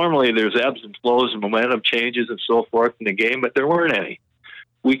 normally there's ebbs and flows and momentum changes and so forth in the game, but there weren't any.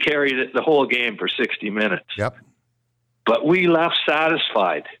 We carried it the whole game for 60 minutes. Yep. But we left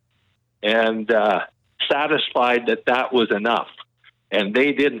satisfied, and satisfied that was enough. And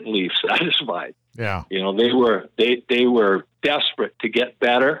they didn't leave satisfied. Yeah. They were desperate to get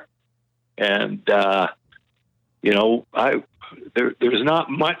better. And, there's not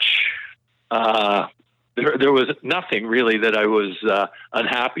much, there was nothing really that I was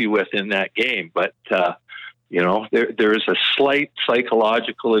unhappy with in that game. But, there's a slight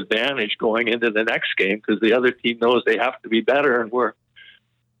psychological advantage going into the next game because the other team knows they have to be better, and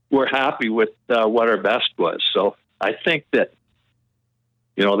we're happy with what our best was. So I think that,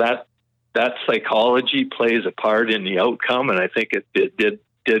 that psychology plays a part in the outcome, and I think it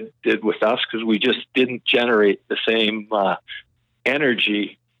did with us, because we just didn't generate the same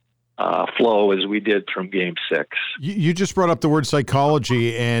energy flow as we did from Game 6. You just brought up the word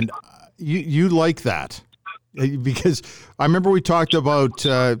psychology, and you like that, because I remember we talked about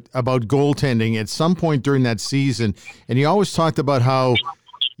goaltending at some point during that season, and you always talked about how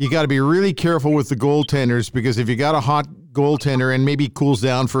you got to be really careful with the goaltenders, because if you got a hot goaltender and maybe cools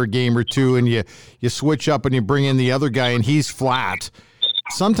down for a game or two, and you switch up and you bring in the other guy and he's flat,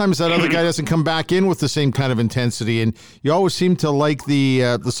 sometimes that other guy doesn't come back in with the same kind of intensity. And you always seem to like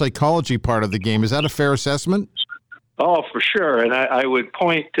the psychology part of the game. Is that a fair assessment? Oh, for sure. And I would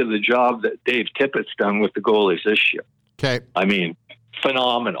point to the job that Dave Tippett's done with the goalies this year. Okay. I mean,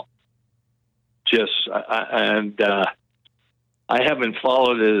 phenomenal. I haven't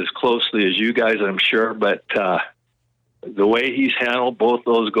followed it as closely as you guys, I'm sure, but the way he's handled both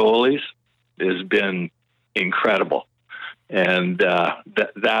those goalies has been incredible. And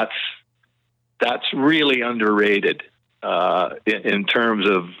that's really underrated in terms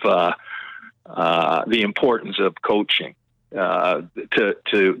of the importance of coaching,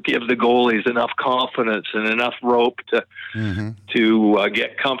 to give the goalies enough confidence and enough rope to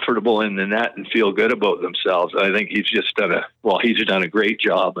get comfortable in the net and feel good about themselves. I think he's done a great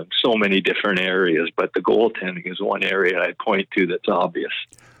job in so many different areas, but the goaltending is one area I'd point to that's obvious.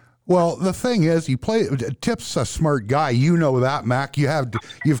 Well, the thing is, Tip's a smart guy. You know that, Mac.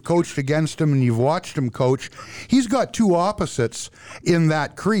 You've coached against him and you've watched him coach. He's got two opposites in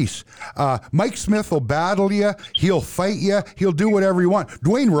that crease. Mike Smith will battle you. He'll fight you. He'll do whatever you want.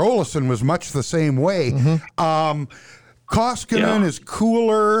 Dwayne Rolison was much the same way. Koskinen is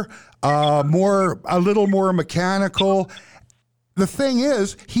cooler, a little more mechanical. The thing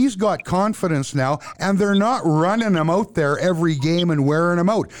is, he's got confidence now, and they're not running him out there every game and wearing him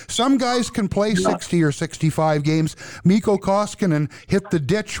out. Some guys can play 60 or 65 games. Mikko Koskinen hit the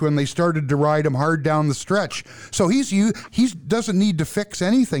ditch when they started to ride him hard down the stretch. So he doesn't need to fix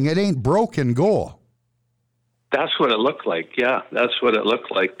anything. It ain't broken goal. That's what it looked like. Yeah, that's what it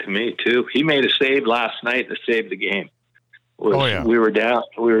looked like to me too. He made a save last night to save the game. We were down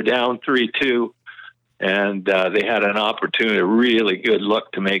 3-2. And they had an opportunity, a really good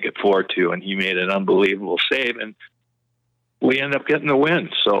look to make it 4-2, and he made an unbelievable save, and we end up getting the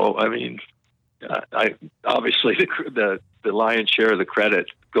win. So, I mean, obviously the lion's share of the credit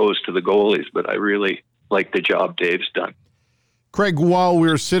goes to the goalies, but I really like the job Dave's done. Craig, while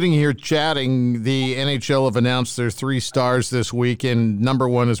we're sitting here chatting, the NHL have announced their 3 stars this week, and number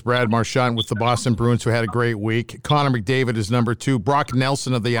 1 is Brad Marchand with the Boston Bruins, who had a great week. Connor McDavid is number 2. Brock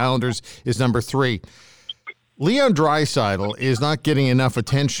Nelson of the Islanders is number 3. Leon Draisaitl is not getting enough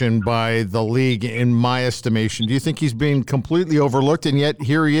attention by the league, in my estimation. Do you think he's being completely overlooked, and yet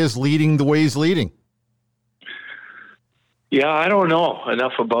here he is leading the way he's leading? Yeah, I don't know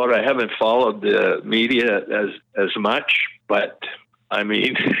enough about it. I haven't followed the media as much, but I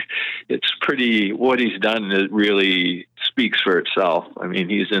mean, it's pretty, what he's done, it really speaks for itself. I mean,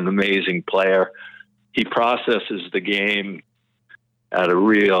 he's an amazing player. He processes the game at a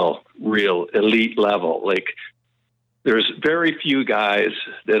real elite level. Like, there's very few guys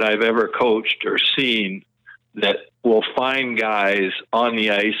that I've ever coached or seen that will find guys on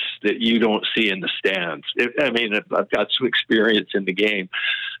the ice that you don't see in the stands. I've got some experience in the game,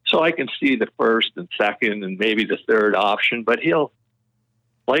 so I can see the first and second and maybe the third option, but he'll,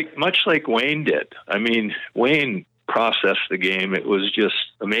 much like Wayne did. I mean, Wayne processed the game. It was just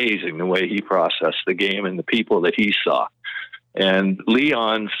amazing the way he processed the game and the people that he saw. And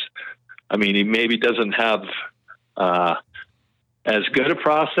Leon's, he maybe doesn't have as good a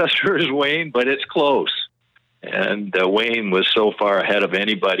processor as Wayne, but it's close. And Wayne was so far ahead of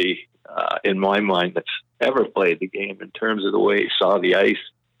anybody in my mind that's ever played the game in terms of the way he saw the ice.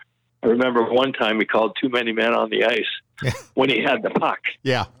 I remember one time he called too many men on the ice when he had the puck.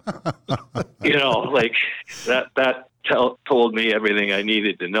 Yeah. That told me everything I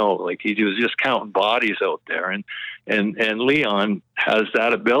needed to know. Like, he was just counting bodies out there, and Leon has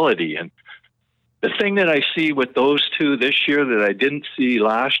that ability. And the thing that I see with those two this year that I didn't see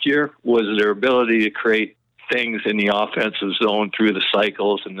last year was their ability to create things in the offensive zone through the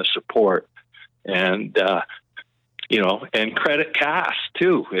cycles and the support. And, and credit Cass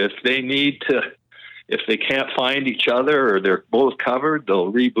too. If they can't find each other or they're both covered,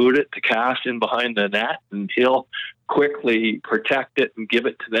 they'll reboot it to Cass in behind the net, and he'll quickly protect it and give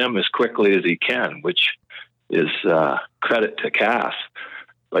it to them as quickly as he can, which is credit to Cass.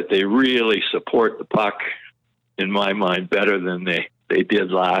 But they really support the puck, in my mind, better than they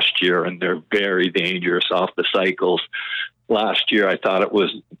did last year, and they're very dangerous off the cycles. Last year, I thought it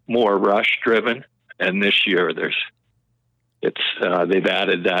was more rush driven, and this year they've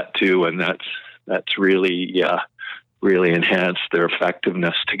added that too, and that's really enhanced their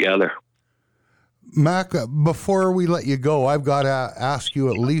effectiveness together. Mac, before we let you go, I've got to ask you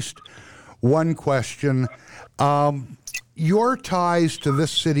at least one question. Your ties to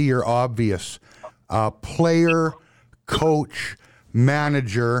this city are obvious. Player, coach,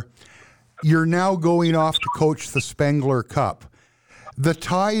 manager. You're now going off to coach the Spengler Cup. The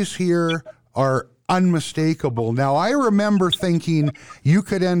ties here are unmistakable. Now, I remember thinking you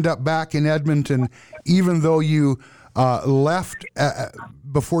could end up back in Edmonton, even though you left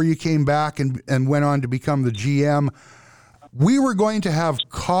before you came back and went on to become the GM. We were going to have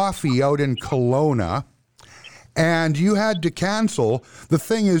coffee out in Kelowna, and you had to cancel. The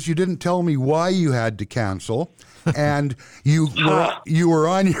thing is, you didn't tell me why you had to cancel, and you were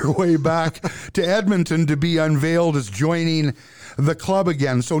on your way back to Edmonton to be unveiled as joining the club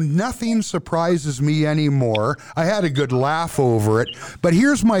again. So nothing surprises me anymore. I had a good laugh over it. But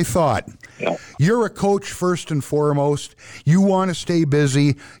here's my thought. Yeah. You're a coach first and foremost. You want to stay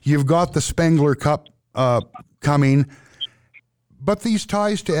busy. You've got the Spengler Cup coming. But these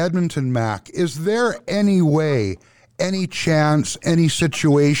ties to Edmonton, Mac, is there any way, any chance, any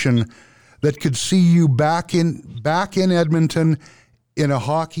situation that could see you back in Edmonton in a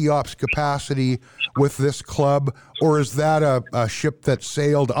hockey ops capacity with this club, or is that a ship that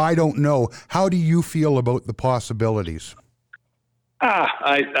sailed? I don't know. How do you feel about the possibilities?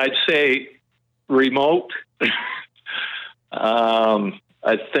 I'd say remote.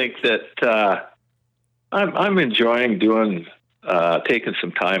 I think that I'm enjoying taking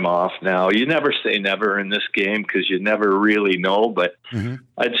some time off now. You never say never in this game because you never really know, but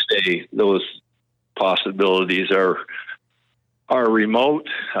I'd say those possibilities are remote.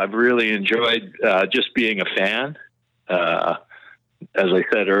 I've really enjoyed just being a fan. As I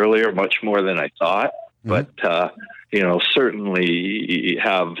said earlier, much more than I thought, but certainly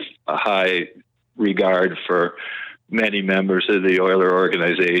have a high regard for many members of the Oiler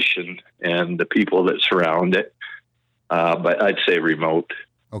organization and the people that surround it. But I'd say remote.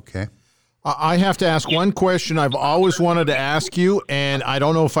 Okay. I have to ask one question I've always wanted to ask you, and I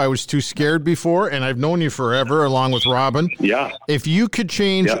don't know if I was too scared before, and I've known you forever along with Robin. Yeah. If you could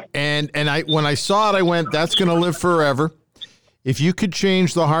change, and when I saw it, I went, that's going to live forever. If you could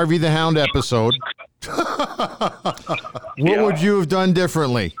change the Harvey the Hound episode, what would you have done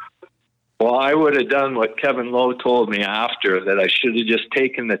differently? Well, I would have done what Kevin Lowe told me after, that I should have just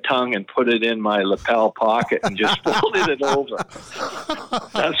taken the tongue and put it in my lapel pocket and just folded it over.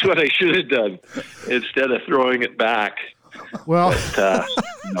 That's what I should have done instead of throwing it back. Well, but,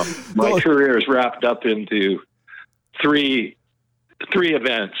 my career is wrapped up into three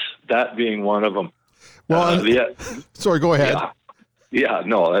events, that being one of them. Well, sorry, go ahead. Yeah,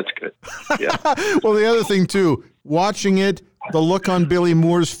 no, that's good. Yeah. Well, the other thing too, watching it, the look on Billy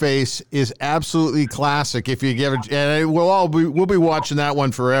Moore's face is absolutely classic. If you give it, and we'll be watching that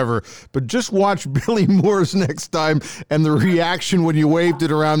one forever. But just watch Billy Moore's next time, and the reaction when you waved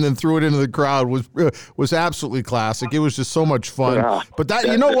it around and threw it into the crowd was absolutely classic. It was just so much fun. Yeah. But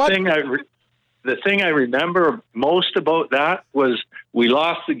the thing I remember most about that was we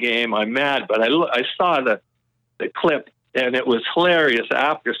lost the game. I'm mad, but I saw the clip, and it was hilarious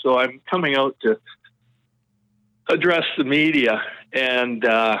after. So I'm coming out to address the media, and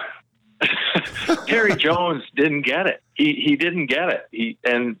Terry Jones didn't get it. He didn't get it.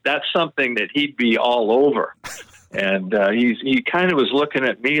 And that's something that he'd be all over. And he kind of was looking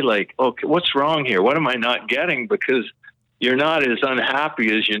at me like, okay, what's wrong here? What am I not getting? Because you're not as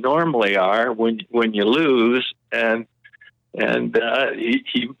unhappy as you normally are when you lose. And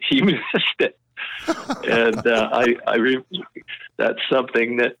he missed it. And that's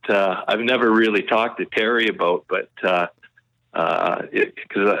something that I've never really talked to Terry about, but because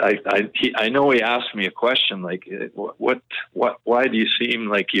I know he asked me a question like, why do you seem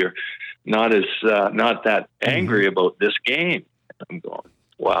like you're not that angry about this game? I'm going,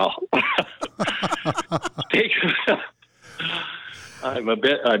 wow.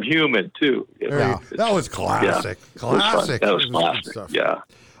 I'm human too. Yeah, that was classic. Yeah. Classic. That was classic. Yeah.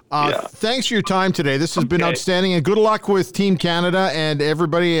 Thanks for your time today. This has been outstanding, and good luck with Team Canada and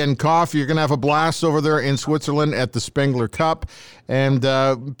everybody in Koff. You're going to have a blast over there in Switzerland at the Spengler Cup, and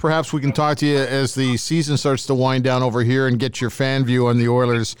perhaps we can talk to you as the season starts to wind down over here and get your fan view on the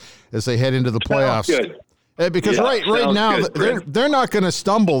Oilers as they head into the playoffs. Good. Because right now they're not going to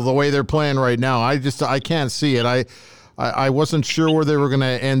stumble the way they're playing right now. I can't see it. I wasn't sure where they were going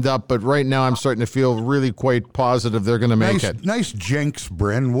to end up, but right now I'm starting to feel really quite positive they're going to make it. Nice jinx,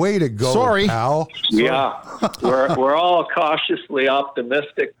 Bryn. Way to go, Sorry. pal. Yeah, we're all cautiously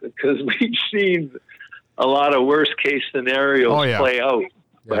optimistic because we've seen a lot of worst case scenarios play out.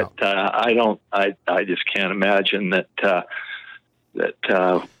 Yeah. But I just can't imagine that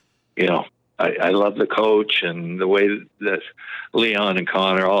I love the coach and the way that Leon and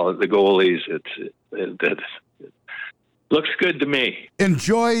Connor, all of the goalies, it looks good to me.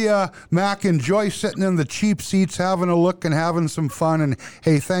 Enjoy, Mac, enjoy sitting in the cheap seats, having a look and having some fun. And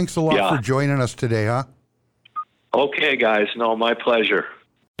hey, thanks a lot for joining us today, huh? Okay, guys. No, my pleasure.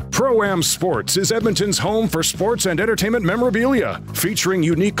 Pro-Am Sports is Edmonton's home for sports and entertainment memorabilia, featuring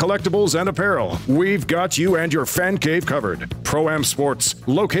unique collectibles and apparel. We've got you and your fan cave covered. Pro-Am Sports,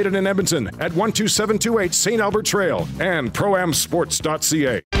 located in Edmonton at 12728 St. Albert Trail and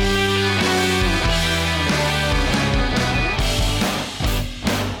proamsports.ca.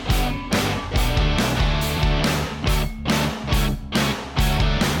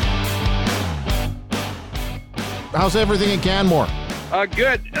 How's everything in Canmore?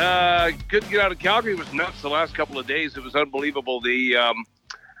 Good. Good to get out of Calgary. It was nuts the last couple of days. It was unbelievable. The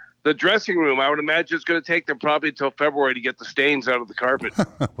dressing room, I would imagine it's going to take them probably until February to get the stains out of the carpet.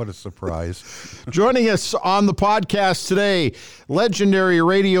 What a surprise. Joining us on the podcast today, legendary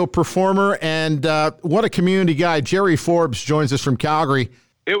radio performer and what a community guy, Gerry Forbes joins us from Calgary.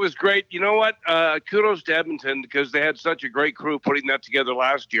 It was great. You know what? Kudos to Edmonton because they had such a great crew putting that together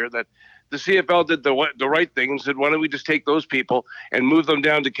last year that the CFL did the right thing and said, why don't we just take those people and move them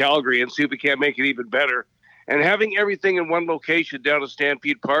down to Calgary and see if we can't make it even better. And having everything in one location down at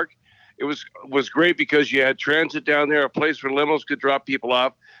Stampede Park, it was great because you had transit down there, a place where limos could drop people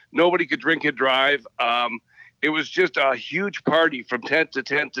off. Nobody could drink and drive. It was just a huge party from tent to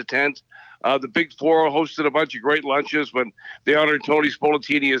tent to tent. The Big Four hosted a bunch of great lunches when they honored Tony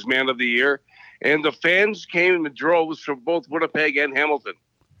Spolatini as Man of the Year. And the fans came in droves from both Winnipeg and Hamilton.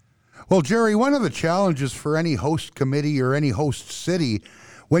 Well, Gerry, one of the challenges for any host committee or any host city,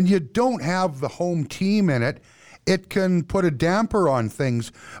 when you don't have the home team in it, it can put a damper on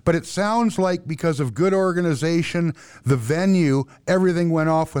things. But it sounds like because of good organization, the venue, everything went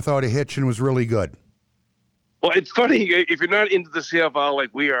off without a hitch and was really good. Well, it's funny, if you're not into the CFL like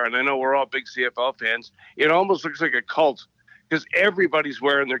we are, and I know we're all big CFL fans, it almost looks like a cult because everybody's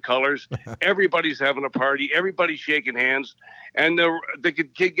wearing their colors, everybody's having a party, everybody's shaking hands, and they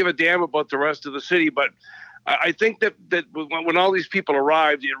could give a damn about the rest of the city. But I think that when all these people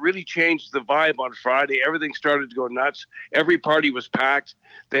arrived, it really changed the vibe on Friday. Everything started to go nuts. Every party was packed.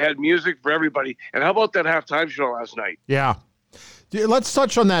 They had music for everybody. And how about that halftime show last night? Yeah. Let's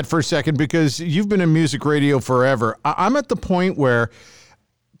touch on that for a second because you've been in music radio forever. I'm at the point where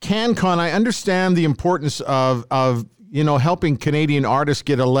CanCon, I understand the importance of helping Canadian artists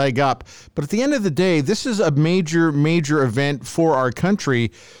get a leg up. But at the end of the day, this is a major, major event for our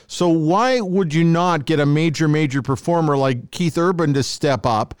country. So why would you not get a major, major performer like Keith Urban to step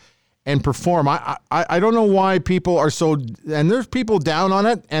up and perform? I don't know why people are so, and there's people down on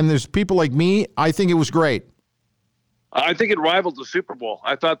it, and there's people like me. I think it was great. I think it rivaled the Super Bowl.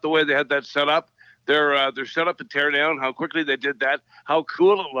 I thought the way they had that set up, their setup and tear down, how quickly they did that, how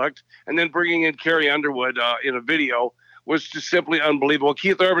cool it looked, and then bringing in Carrie Underwood in a video was just simply unbelievable.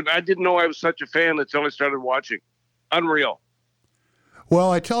 Keith Urban, I didn't know I was such a fan until I started watching. Unreal.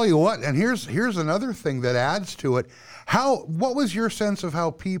 Well, I tell you what, and here's another thing that adds to it. What was your sense of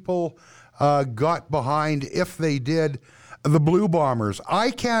how people got behind, if they did, the Blue Bombers?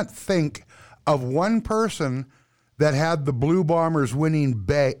 I can't think of one person that had the Blue Bombers winning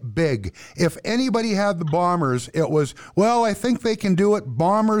big. If anybody had the Bombers, it was, well, I think they can do it,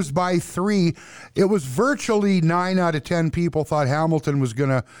 Bombers by 3. It was virtually 9 out of 10 people thought Hamilton was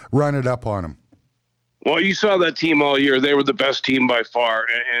going to run it up on them. Well, you saw that team all year. They were the best team by far.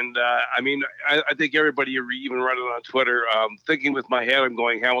 And I think everybody, even running on Twitter, thinking with my head, I'm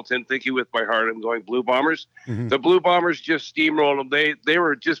going Hamilton. Thinking with my heart, I'm going Blue Bombers. Mm-hmm. The Blue Bombers just steamrolled them. They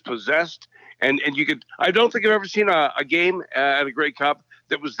were just possessed. And you could, I don't think I've ever seen a game at a Grey Cup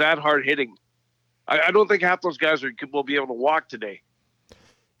that was that hard hitting. I don't think half those guys will be able to walk today.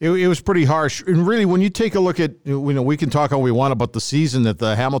 It was pretty harsh. And really, when you take a look at, we can talk all we want about the season that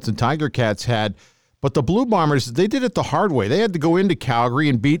the Hamilton Tiger Cats had, but the Blue Bombers, they did it the hard way. They had to go into Calgary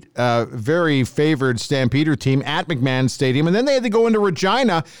and beat a very favored Stampeder team at McMahon Stadium, and then they had to go into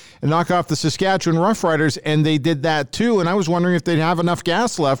Regina and knock off the Saskatchewan Roughriders, and they did that too. And I was wondering if they'd have enough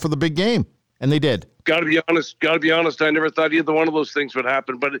gas left for the big game. And they did. Got to be honest. I never thought either one of those things would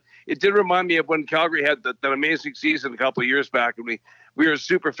happen, but it did remind me of when Calgary had that amazing season a couple of years back, and we were a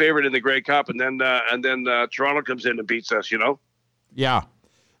super favorite in the Grey Cup, and then Toronto comes in and beats us. Yeah,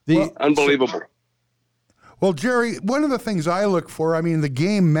 unbelievable. Well, Gerry, one of the things I look for, I mean, the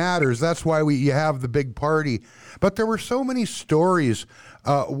game matters. That's why you have the big party. But there were so many stories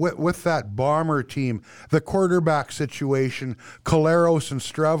with that Bomber team, the quarterback situation, Collaros and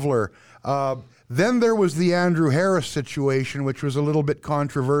Strevler. Then there was the Andrew Harris situation, which was a little bit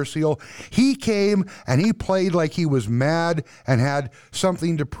controversial. He came and he played like he was mad and had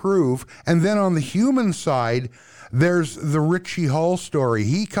something to prove. And then on the human side, there's the Richie Hall story.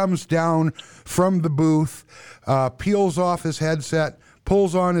 He comes down from the booth, peels off his headset,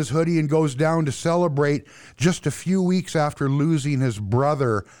 pulls on his hoodie, and goes down to celebrate just a few weeks after losing his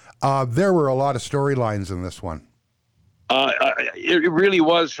brother. There were a lot of storylines in this one. It really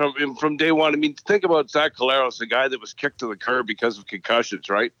was from day one. I mean, think about Zach Collaros, the guy that was kicked to the curb because of concussions,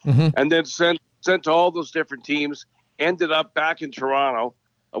 right? Mm-hmm. And then sent to all those different teams, ended up back in Toronto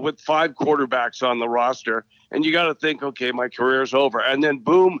with 5 quarterbacks on the roster. And you got to think, okay, my career's over. And then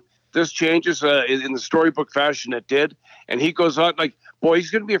boom, this changes in the storybook fashion it did. And he goes on like, boy, he's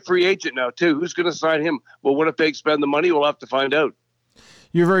going to be a free agent now too. Who's going to sign him? Well, Winnipeg spend the money? We'll have to find out.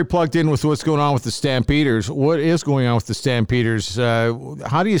 You're very plugged in with what's going on with the Stampeders. What is going on with the Stampeders?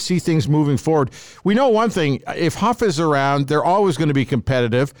 How do you see things moving forward? We know one thing. If Huff is around, they're always going to be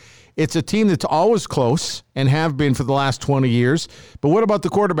competitive. It's a team that's always close and have been for the last 20 years. But what about the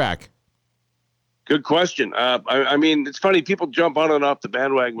quarterback? Good question. I mean, it's funny. People jump on and off the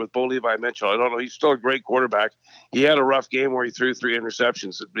bandwagon with Bo Levi Mitchell. I don't know. He's still a great quarterback. He had a rough game where he threw 3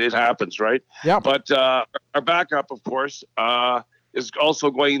 interceptions. It happens, right? Yeah. But our backup, of course, is also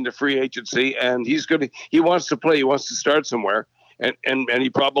going into free agency, and he wants to play. He wants to start somewhere, and he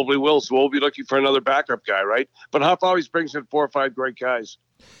probably will. So we'll be looking for another backup guy, right? But Huff always brings in 4 or 5 great guys.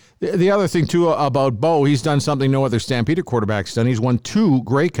 The other thing, too, about Bo, he's done something no other Stampeder quarterback's done. He's won 2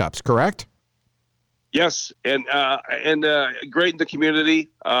 Grey Cups, correct? Yes, and great in the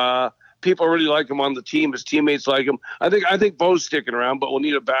community. People really like him on the team. His teammates like him. I think Bo's sticking around, but we'll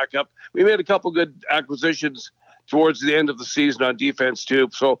need a backup. We made a couple good acquisitions towards the end of the season on defense too.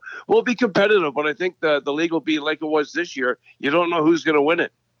 So we'll be competitive, but I think the league will be like it was this year. You don't know who's going to win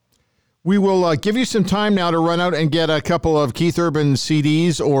it. We will give you some time now to run out and get a couple of Keith Urban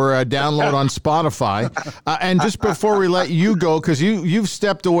CDs or download on Spotify. And just before we let you go, because you've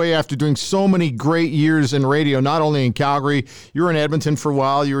stepped away after doing so many great years in radio, not only in Calgary, you were in Edmonton for a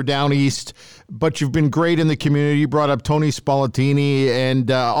while, you were down east, but you've been great in the community. You brought up Tony Spallettini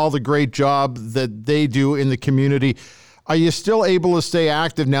and all the great job that they do in the community. Are you still able to stay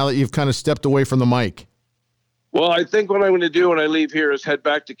active now that you've kind of stepped away from the mic? Well, I think what I'm going to do when I leave here is head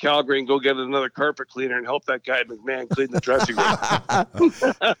back to Calgary and go get another carpet cleaner and help that guy McMahon clean the dressing room.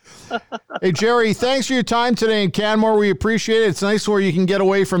 Hey, Gerry, thanks for your time today in Canmore. We appreciate it. It's nice where you can get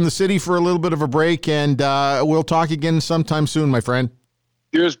away from the city for a little bit of a break, and we'll talk again sometime soon, my friend.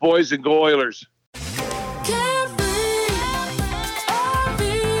 Cheers, boys, and go Oilers.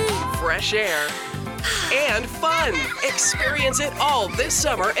 Fresh air and fun. Experience it all this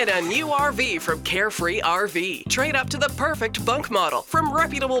summer in a new RV from Carefree RV. Trade up to the perfect bunk model from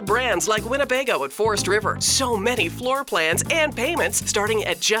reputable brands like Winnebago and Forest River. So many floor plans and payments starting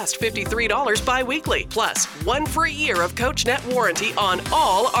at just $53 bi-weekly. Plus, 1 free year of CoachNet warranty on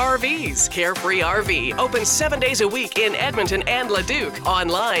all RVs. Carefree RV opens 7 days a week in Edmonton and Leduc.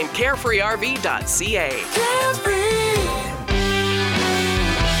 Online, carefreerv.ca. Carefree.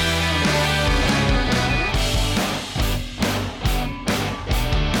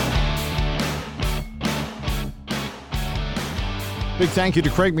 Big thank you to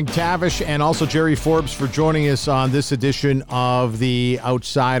Craig MacTavish and also Gerry Forbes for joining us on this edition of The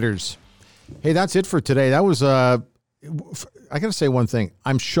Outsiders. Hey, that's it for today. That was, I got to say one thing.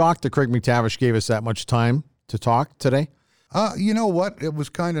 I'm shocked that Craig MacTavish gave us that much time to talk today. You know what? It was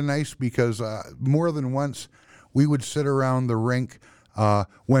kind of nice because more than once we would sit around the rink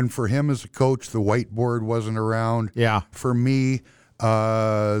when for him as a coach, the whiteboard wasn't around. Yeah. For me,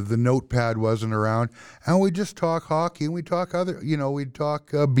 the notepad wasn't around, and we just talk hockey, and we talk we'd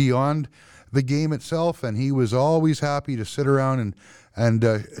talk beyond the game itself, and he was always happy to sit around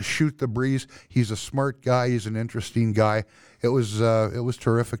and shoot the breeze. He's a smart guy. He's an interesting guy. It was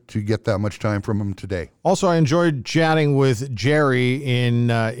terrific to get that much time from him today. Also, I enjoyed chatting with Gerry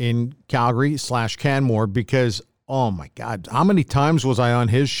in Calgary /Canmore because, oh my God, how many times was I on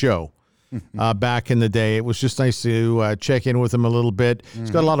his show? back in the day. It was just nice to check in with him a little bit.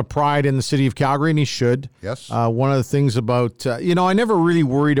 He's got a lot of pride in the city of Calgary, and he should. Yes. One of the things about, I never really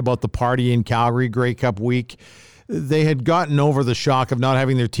worried about the party in Calgary Grey Cup week. They had gotten over the shock of not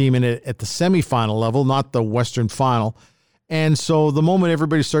having their team in it at the semifinal level, not the Western Final. And so the moment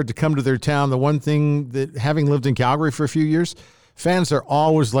everybody started to come to their town, the one thing that, having lived in Calgary for a few years, fans are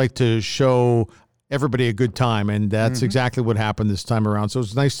always like to show everybody a good time, and that's exactly what happened this time around. So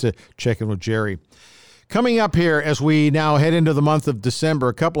it's nice to check in with Gerry. Coming up here as we now head into the month of December,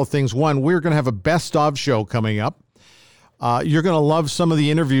 a couple of things. One, we're going to have a best of show coming up. You're going to love some of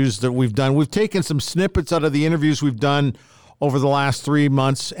the interviews that we've done. We've taken some snippets out of the interviews we've done over the last 3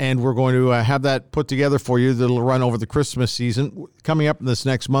 months, and we're going to have that put together for you that'll run over the Christmas season. Coming up in this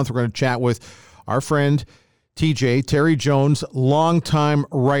next month, we're going to chat with our friend TJ, Terry Jones, longtime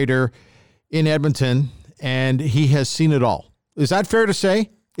writer in Edmonton, and he has seen it all. Is that fair to say?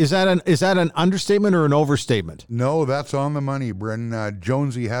 Is that an understatement or an overstatement? No, that's on the money, Bryn.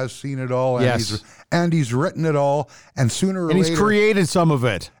 Jonesy has seen it all, and yes. He's written it all, and sooner or later... And he's created some of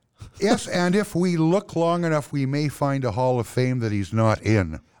it. Yes, and if we look long enough, we may find a Hall of Fame that he's not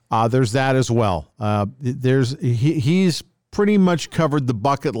in. There's that as well. He's pretty much covered the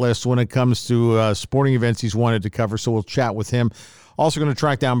bucket list when it comes to sporting events he's wanted to cover, so we'll chat with him. Also going to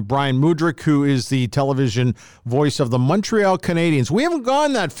track down Brian Mudryk, who is the television voice of the Montreal Canadiens. We haven't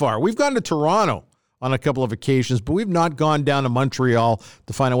gone that far. We've gone to Toronto on a couple of occasions, but we've not gone down to Montreal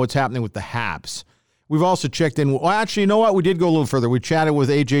to find out what's happening with the Habs. We've also checked in. Well, actually, you know what? We did go a little further. We chatted with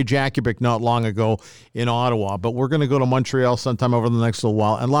AJ Jakubic not long ago in Ottawa, but we're going to go to Montreal sometime over the next little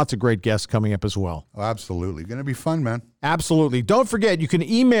while, and lots of great guests coming up as well. Oh, absolutely. Going to be fun, man. Absolutely. Don't forget, you can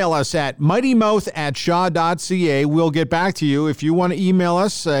email us at mightymouth@shaw.ca. We'll get back to you. If you want to email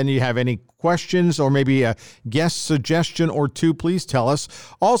us and you have any questions or maybe a guest suggestion or two, please tell us.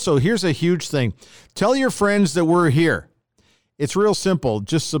 Also, here's a huge thing. Tell your friends that we're here. It's real simple.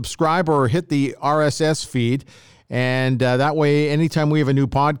 Just subscribe or hit the RSS feed, and that way, anytime we have a new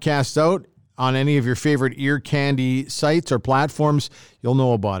podcast out on any of your favorite ear candy sites or platforms, you'll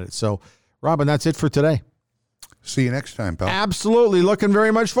know about it. So, Robin, that's it for today. See you next time, pal. Absolutely. Looking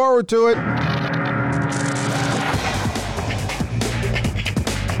very much forward to it.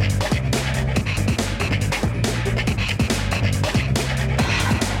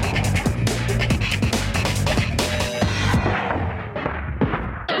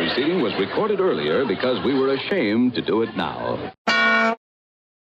 Was recorded earlier because we were ashamed to do it now.